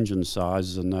about engine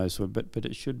sizes and those sort, but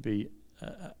it should be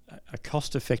a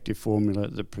cost-effective formula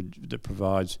that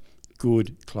provides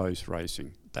good close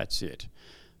racing. That's it.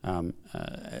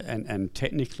 And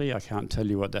technically, I can't tell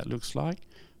you what that looks like,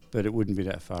 but it wouldn't be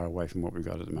that far away from what we've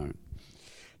got at the moment.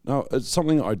 Now, it's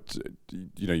something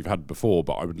you've had before,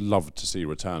 but I would love to see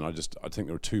return. I think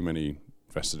there are too many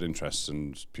vested interests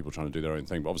and people trying to do their own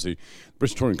thing. But obviously, the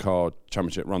British Touring Car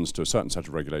Championship runs to a certain set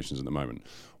of regulations at the moment.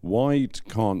 Why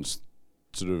can't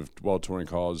sort of World Touring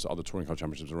Cars, other touring car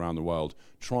championships around the world,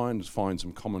 try and find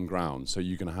some common ground so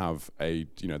you can have the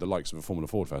likes of a Formula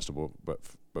Ford Festival, but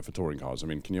for touring cars? I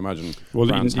mean, can you imagine? Well,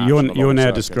 you're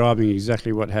now describing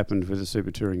exactly what happened with the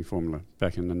Super Touring Formula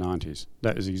back in the 90s.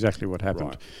 That is exactly what happened.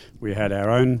 Right. We had our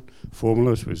own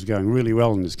formula, which was going really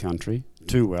well in this country,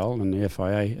 too well, and the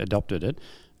FIA adopted it,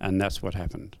 and that's what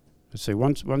happened. So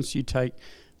once you take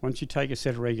a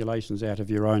set of regulations out of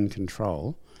your own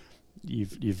control,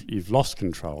 you've lost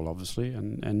control, obviously,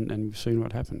 and we've seen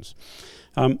what happens.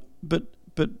 But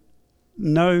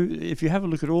no, if you have a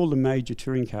look at all the major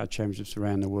touring car championships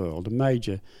around the world, the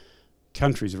major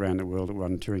countries around the world that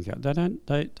run touring car,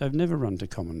 they've never run to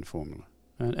common formula,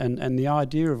 and the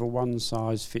idea of a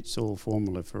one-size-fits-all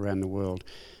formula for around the world,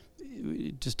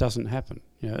 it just doesn't happen.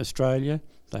 You know, Australia,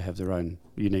 they have their own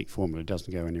unique formula. It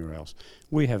doesn't go anywhere else.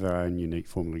 We have our own unique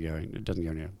formula going. It doesn't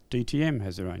go anywhere. DTM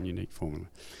has their own unique formula.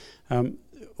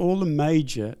 All the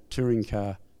major touring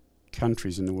car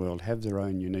countries in the world have their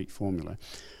own unique formula.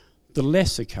 The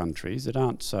lesser countries that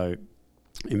aren't so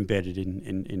embedded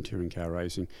in touring car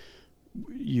racing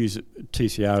use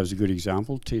TCR as a good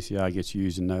example. TCR gets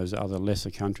used in those other lesser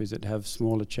countries that have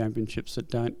smaller championships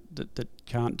that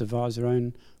can't devise their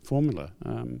own formula.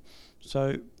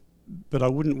 But I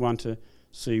wouldn't want to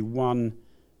see one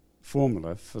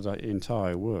formula for the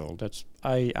entire world. That's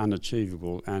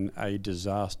unachievable and a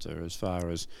disaster as far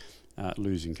as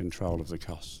losing control of the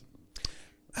costs.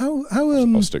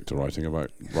 I'll stick to writing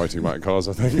about cars,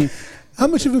 I think. How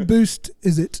much of a boost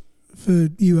is it for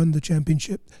you and the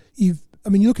championship? You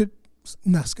look at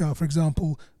NASCAR, for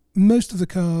example. Most of the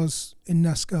cars in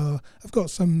NASCAR have got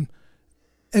some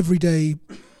everyday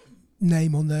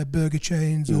name on their burger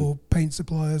chains or paint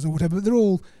suppliers or whatever, but they're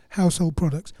all household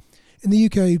products. In the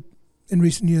UK, in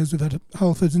recent years, we've had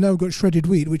Halfords, and now we've got shredded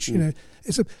wheat, which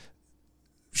it's a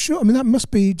sure. I mean, that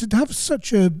must be to have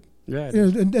such a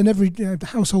and every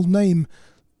household name,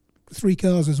 3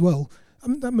 cars as well. I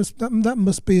mean, that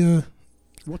must be a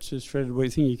What's this shredded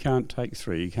wheat thing? You can't take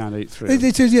 3. You can't eat 3.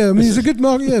 It is, yeah. I mean, it's a good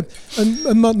market, yeah.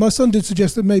 And my son did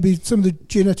suggest that maybe some of the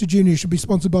Gianetta Juniors should be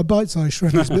sponsored by bite-sized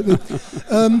shredders,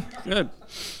 Good.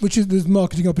 which is the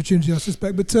marketing opportunity, I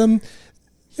suspect. But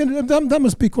that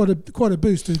must be quite a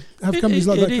boost to have companies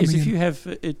like that coming in. If you have,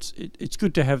 it's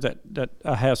good to have that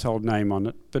a household name on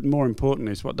it. But more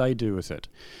importantly, is what they do with it,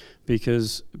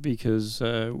 because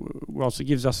whilst it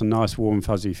gives us a nice, warm,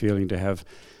 fuzzy feeling to have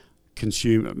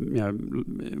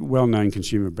well-known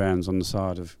consumer brands on the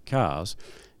side of cars,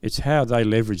 it's how they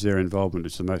leverage their involvement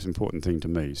is the most important thing to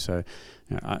me. So,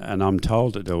 and I'm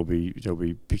told that there'll be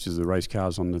pictures of the race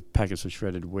cars on the packets of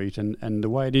shredded wheat, and the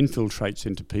way it infiltrates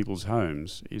into people's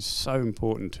homes is so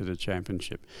important to the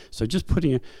championship. So just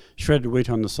putting a shredded wheat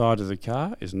on the side of the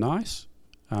car is nice,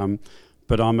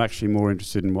 but I'm actually more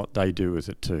interested in what they do with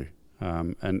it too.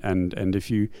 And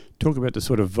if you talk about the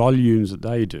sort of volumes that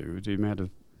they do, the amount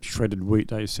of shredded wheat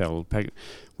they sell,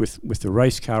 with the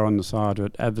race car on the side of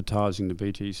it, advertising the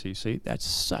BTCC, that's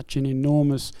such an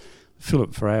enormous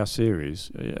fillip for our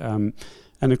series. And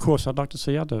of course, I'd like to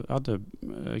see other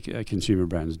consumer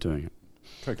brands doing it.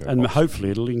 Okay, and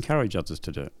hopefully it'll encourage others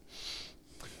to do it.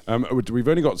 We've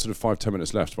only got sort of 5-10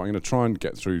 minutes left, but I'm going to try and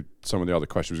get through some of the other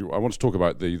questions. I want to talk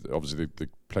about the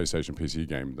PlayStation PC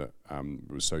game that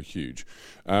was so huge.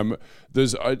 I've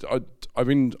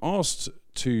been asked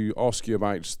to ask you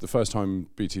about the first time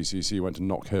BTCC went to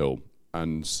Knock Hill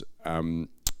and some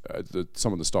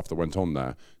of the stuff that went on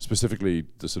there, specifically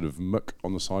the sort of muck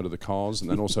on the side of the cars,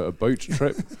 and then also a boat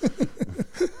trip.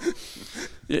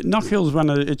 Knock Hill's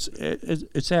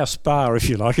it's our spa, if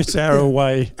you like. It's our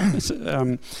away,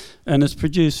 and it's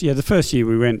produced. Yeah, the first year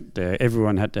we went there,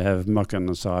 everyone had to have muck on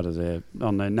the side of their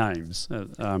names.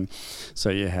 So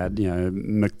you had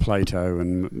McPlato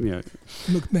and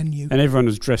McMenu, and everyone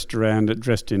was dressed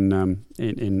in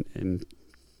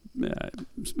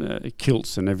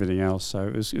kilts and everything else. So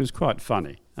it was quite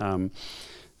funny.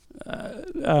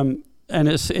 And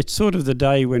it's sort of the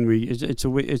day when we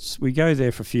go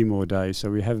there for a few more days, so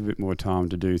we have a bit more time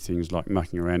to do things like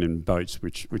mucking around in boats,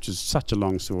 which is such a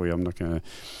long story. I'm not going to.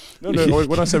 No.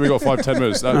 When I say we got 5-10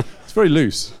 minutes, it's very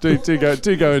loose. Do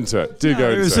go into it.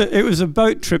 It was a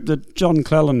boat trip that John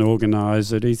Cleland organised.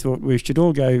 That he thought we should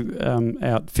all go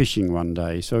out fishing one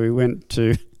day. So we went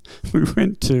to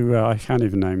I can't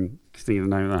even think of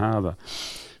the name of the harbour.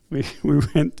 We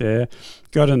went there,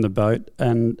 got in the boat,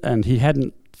 and he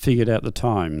hadn't figured out the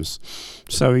times.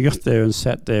 So we got there and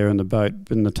sat there in the boat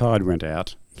and the tide went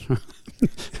out.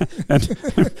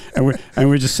 and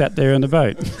we just sat there in the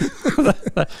boat.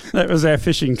 that was our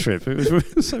fishing trip.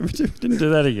 So we didn't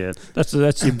do that again. That's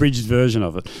the abridged version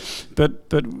of it.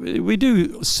 But we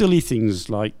do silly things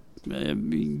like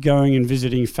going and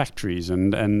visiting factories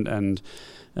and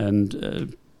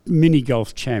mini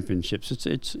golf championships.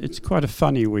 It's quite a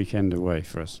funny weekend away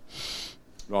for us.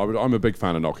 I'm a big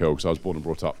fan of Knock Hill because I was born and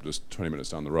brought up just 20 minutes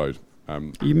down the road.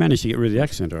 You managed to get rid of the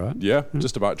accent, all right? Yeah,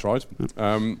 just about tried.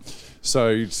 I'm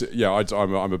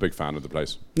a big fan of the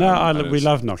place. No, we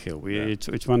love Knock Hill.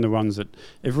 It's one of the ones that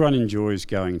everyone enjoys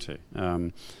going to.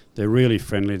 They're really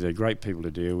friendly. They're great people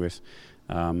to deal with,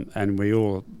 and we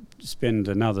all spend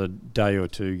another day or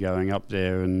two going up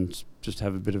there and just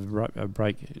have a bit of a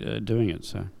break doing it.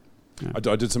 So, yeah. I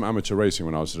did some amateur racing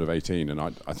when I was sort of 18, and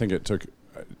I think it took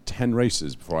 10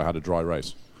 races before I had a dry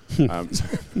race. So I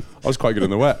was quite good in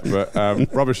the wet, but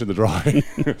rubbish in the dry.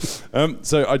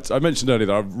 So I mentioned earlier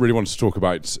that I really wanted to talk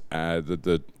about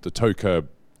the Toka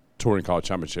Touring Car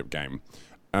Championship game.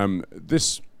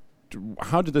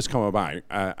 How did this come about?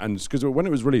 And because when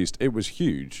it was released, it was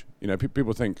huge.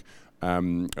 People think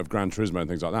of Gran Turismo and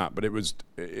things like that, but it was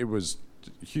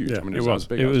huge. Yeah, I mean, it was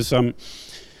big.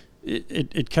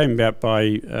 It came about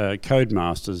by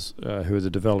Codemasters, who are the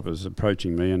developers,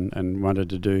 approaching me and wanted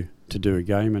to do a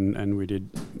game, and we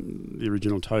did the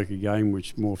original Toka game,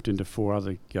 which morphed into 4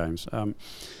 other games.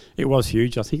 It was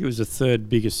huge. I think it was the 3rd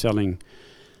biggest selling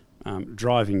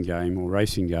driving game or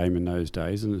racing game in those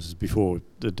days, and this is before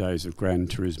the days of Gran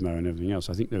Turismo and everything else.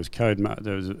 I think there was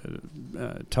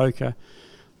Toka,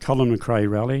 Colin McRae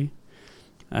Rally,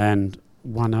 and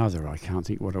one other. I can't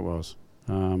think what it was.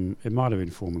 It might have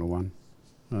been Formula One,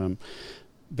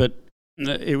 but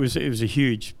it was a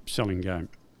huge selling game.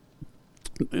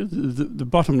 The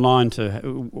bottom line to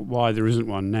why there isn't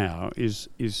one now is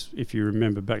if you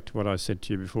remember back to what I said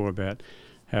to you before about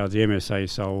how the MSA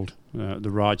sold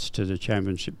the rights to the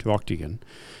championship to Octagon.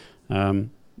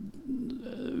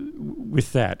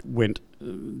 With that went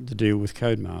the deal with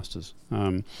Codemasters.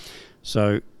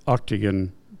 So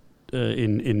Octagon,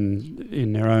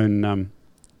 in their own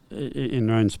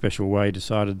special way,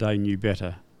 decided they knew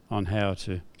better on how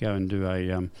to go and do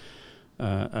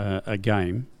a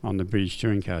game on the British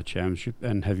Touring Car Championship.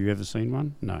 And have you ever seen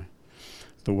one? No.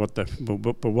 But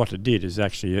what it did is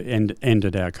actually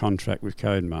ended our contract with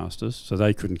Codemasters, so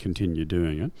they couldn't continue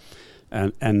doing it.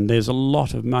 And there's a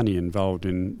lot of money involved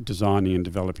in designing and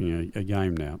developing a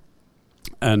game now.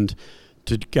 And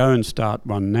to go and start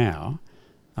one now,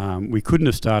 we couldn't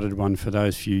have started one for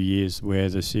those few years where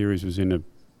the series was in a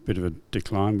bit of a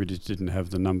decline. We just didn't have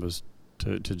the numbers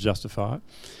to justify it.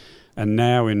 And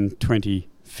now in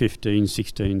 2015,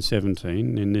 16,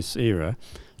 17, in this era,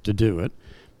 to do it,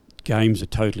 games are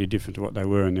totally different to what they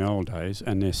were in the old days,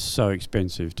 and they're so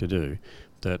expensive to do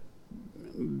that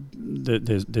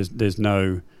there's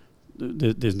no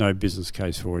business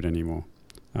case for it anymore.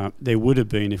 There would have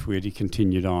been if we had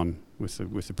continued on with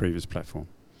the previous platform.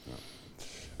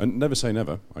 And never say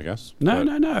never, I guess. No.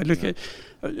 Look,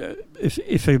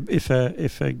 if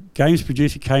a games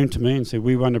producer came to me and said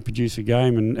we want to produce a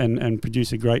game and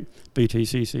produce a great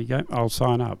BTCC game, I'll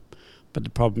sign up. But the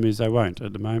problem is they won't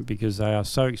at the moment because they are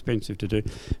so expensive to do.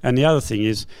 And the other thing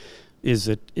is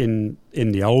that in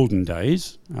the olden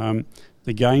days,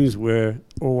 the games were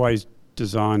always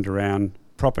designed around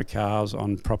proper cars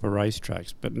on proper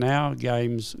racetracks. But now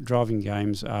driving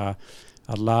games are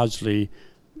largely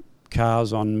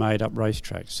cars on made-up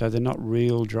racetracks. So they're not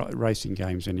real racing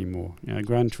games anymore.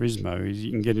 Gran Turismo is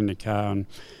you can get in a car and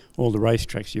all the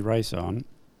racetracks you race on,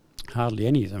 hardly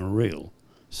any of them are real.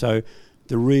 So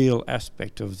the real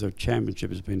aspect of the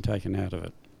championship has been taken out of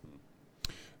it.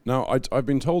 Now, I've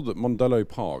been told that Mondello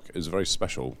Park is very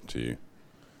special to you.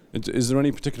 Is there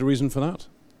any particular reason for that?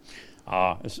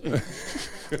 Oh,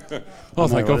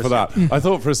 thank God for that. I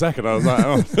thought for a second, I was like,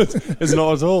 oh, it's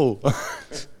not at all.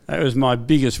 That was my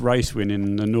biggest race win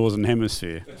in the Northern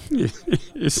Hemisphere.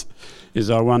 is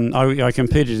I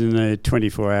competed in the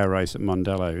 24-hour race at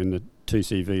Mondello in the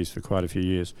 2CVs for quite a few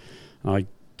years. I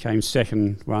came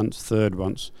second once, third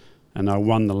once, and I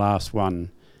won the last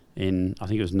one in, I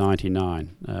think it was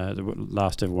 99, the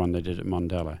last ever one they did at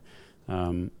Mondello.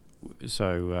 That's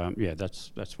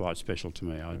why it's special to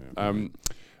me.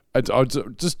 I'll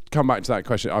just come back to that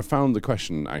question. I found the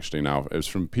question actually now. It was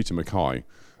from Peter Mackay,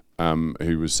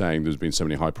 who was saying there's been so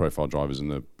many high-profile drivers in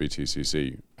the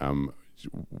BTCC,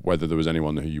 whether there was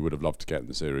anyone who you would have loved to get in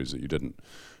the series that you didn't.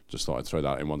 Just thought I'd throw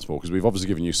that in once more, because we've obviously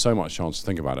given you so much chance to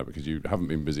think about it because you haven't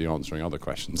been busy answering other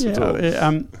questions at all.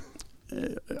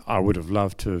 I would have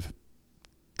loved to have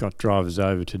got drivers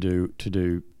over to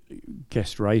do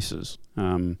guest races.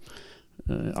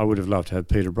 I would have loved to have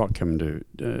Peter Brock come and do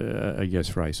a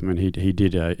guest race. I mean,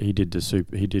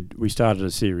 we started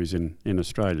a series in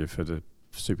Australia for the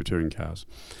Super Touring cars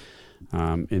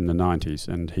in the 90s,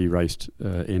 and he raced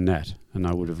in that. And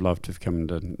I would have loved to have come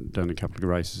and done a couple of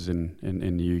races in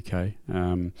the UK.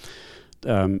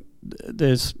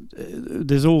 There's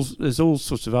all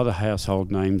sorts of other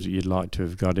household names that you'd like to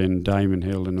have got in, Damon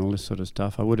Hill and all this sort of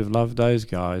stuff. I would have loved those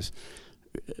guys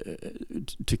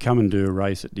to come and do a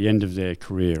race at the end of their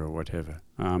career or whatever,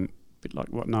 a bit like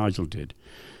what Nigel did.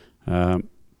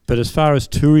 But as far as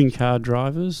touring car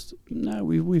drivers, no,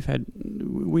 we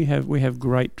have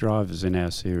great drivers in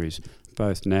our series,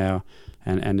 both now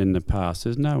and in the past.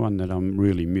 There's no one that I'm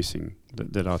really missing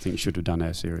that I think should have done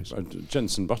our series.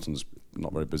 Jenson Button's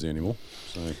not very busy anymore.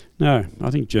 So. No, I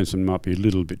think Jenson might be a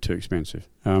little bit too expensive.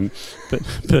 Look,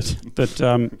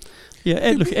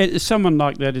 someone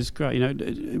like that is great. You know,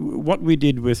 what we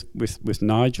did with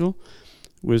Nigel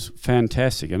was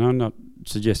fantastic, and I'm not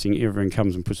suggesting everyone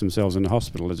comes and puts themselves in the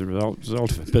hospital as a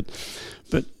result of it,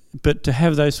 but to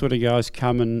have those sort of guys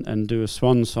come and do a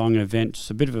swan song event, it's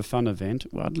a bit of a fun event.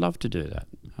 Well, I'd love to do that.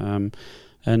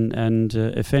 And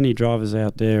if any drivers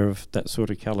out there of that sort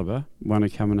of calibre want to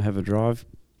come and have a drive,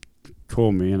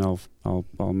 call me and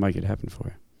I'll make it happen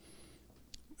for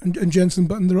you. And Jenson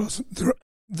Button,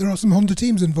 there are some Honda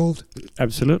teams involved.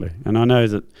 Absolutely, and I know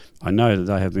that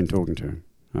they have been talking to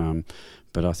him,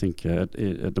 but I think at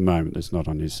the moment it's not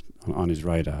on his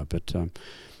radar. But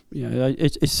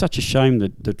it's such a shame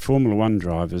that Formula One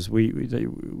drivers we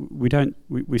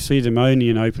see them only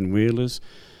in open wheelers.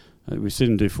 We see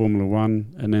them do Formula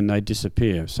One and then they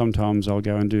disappear. Sometimes I'll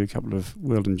go and do a couple of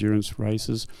world endurance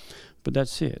races, but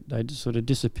that's it. They just sort of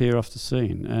disappear off the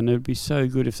scene. And it would be so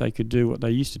good if they could do what they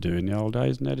used to do in the old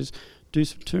days, and that is do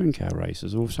some touring car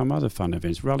races or some other fun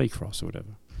events, rallycross or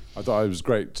whatever. I thought it was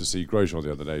great to see Grosjean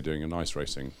the other day doing a nice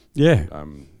racing. Yeah,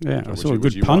 I saw a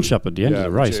good punch-up at the end of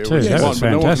the race too. That was fantastic.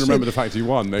 No one can remember the fact he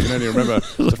won. They can only remember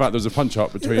the fact there was a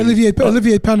punch-up between...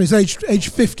 Olivier Panis, age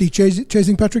 50,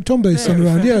 chasing Patrick Tombé's son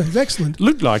around. Yeah, it was excellent. It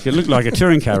looked like a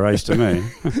touring car race to me.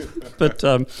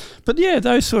 But yeah,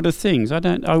 those sort of things.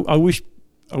 I wish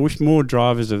I wish more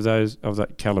drivers of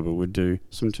that calibre would do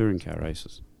some touring car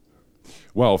races.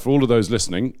 Well, for all of those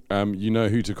listening, you know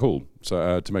who to call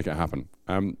to make it happen.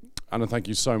 Alan, thank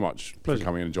you so much for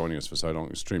coming in and joining us for so long.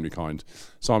 Extremely kind.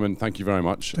 Simon, thank you very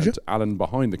much. Pleasure. And Alan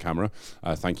behind the camera,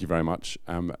 thank you very much.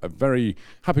 A very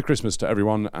happy Christmas to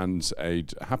everyone and a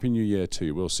happy new year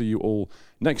too. We'll see you all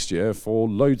next year for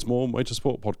loads more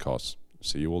motorsport podcasts.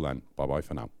 See you all then. Bye-bye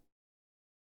for now.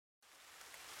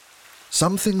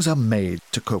 Some things are made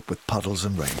to cope with puddles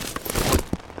and rain.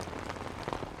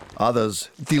 Others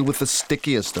deal with the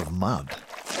stickiest of mud.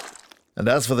 And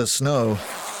as for the snow,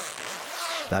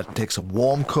 that takes a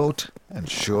warm coat and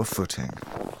sure footing.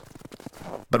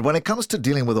 But when it comes to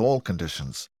dealing with all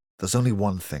conditions, there's only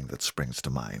one thing that springs to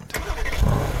mind.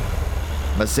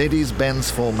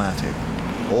 Mercedes-Benz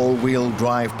 4MATIC, all-wheel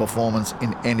drive performance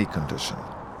in any condition.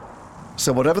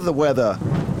 So whatever the weather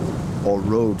or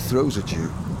road throws at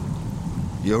you,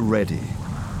 you're ready.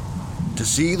 To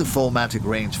see the 4MATIC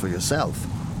range for yourself,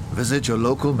 visit your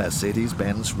local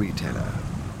Mercedes-Benz retailer.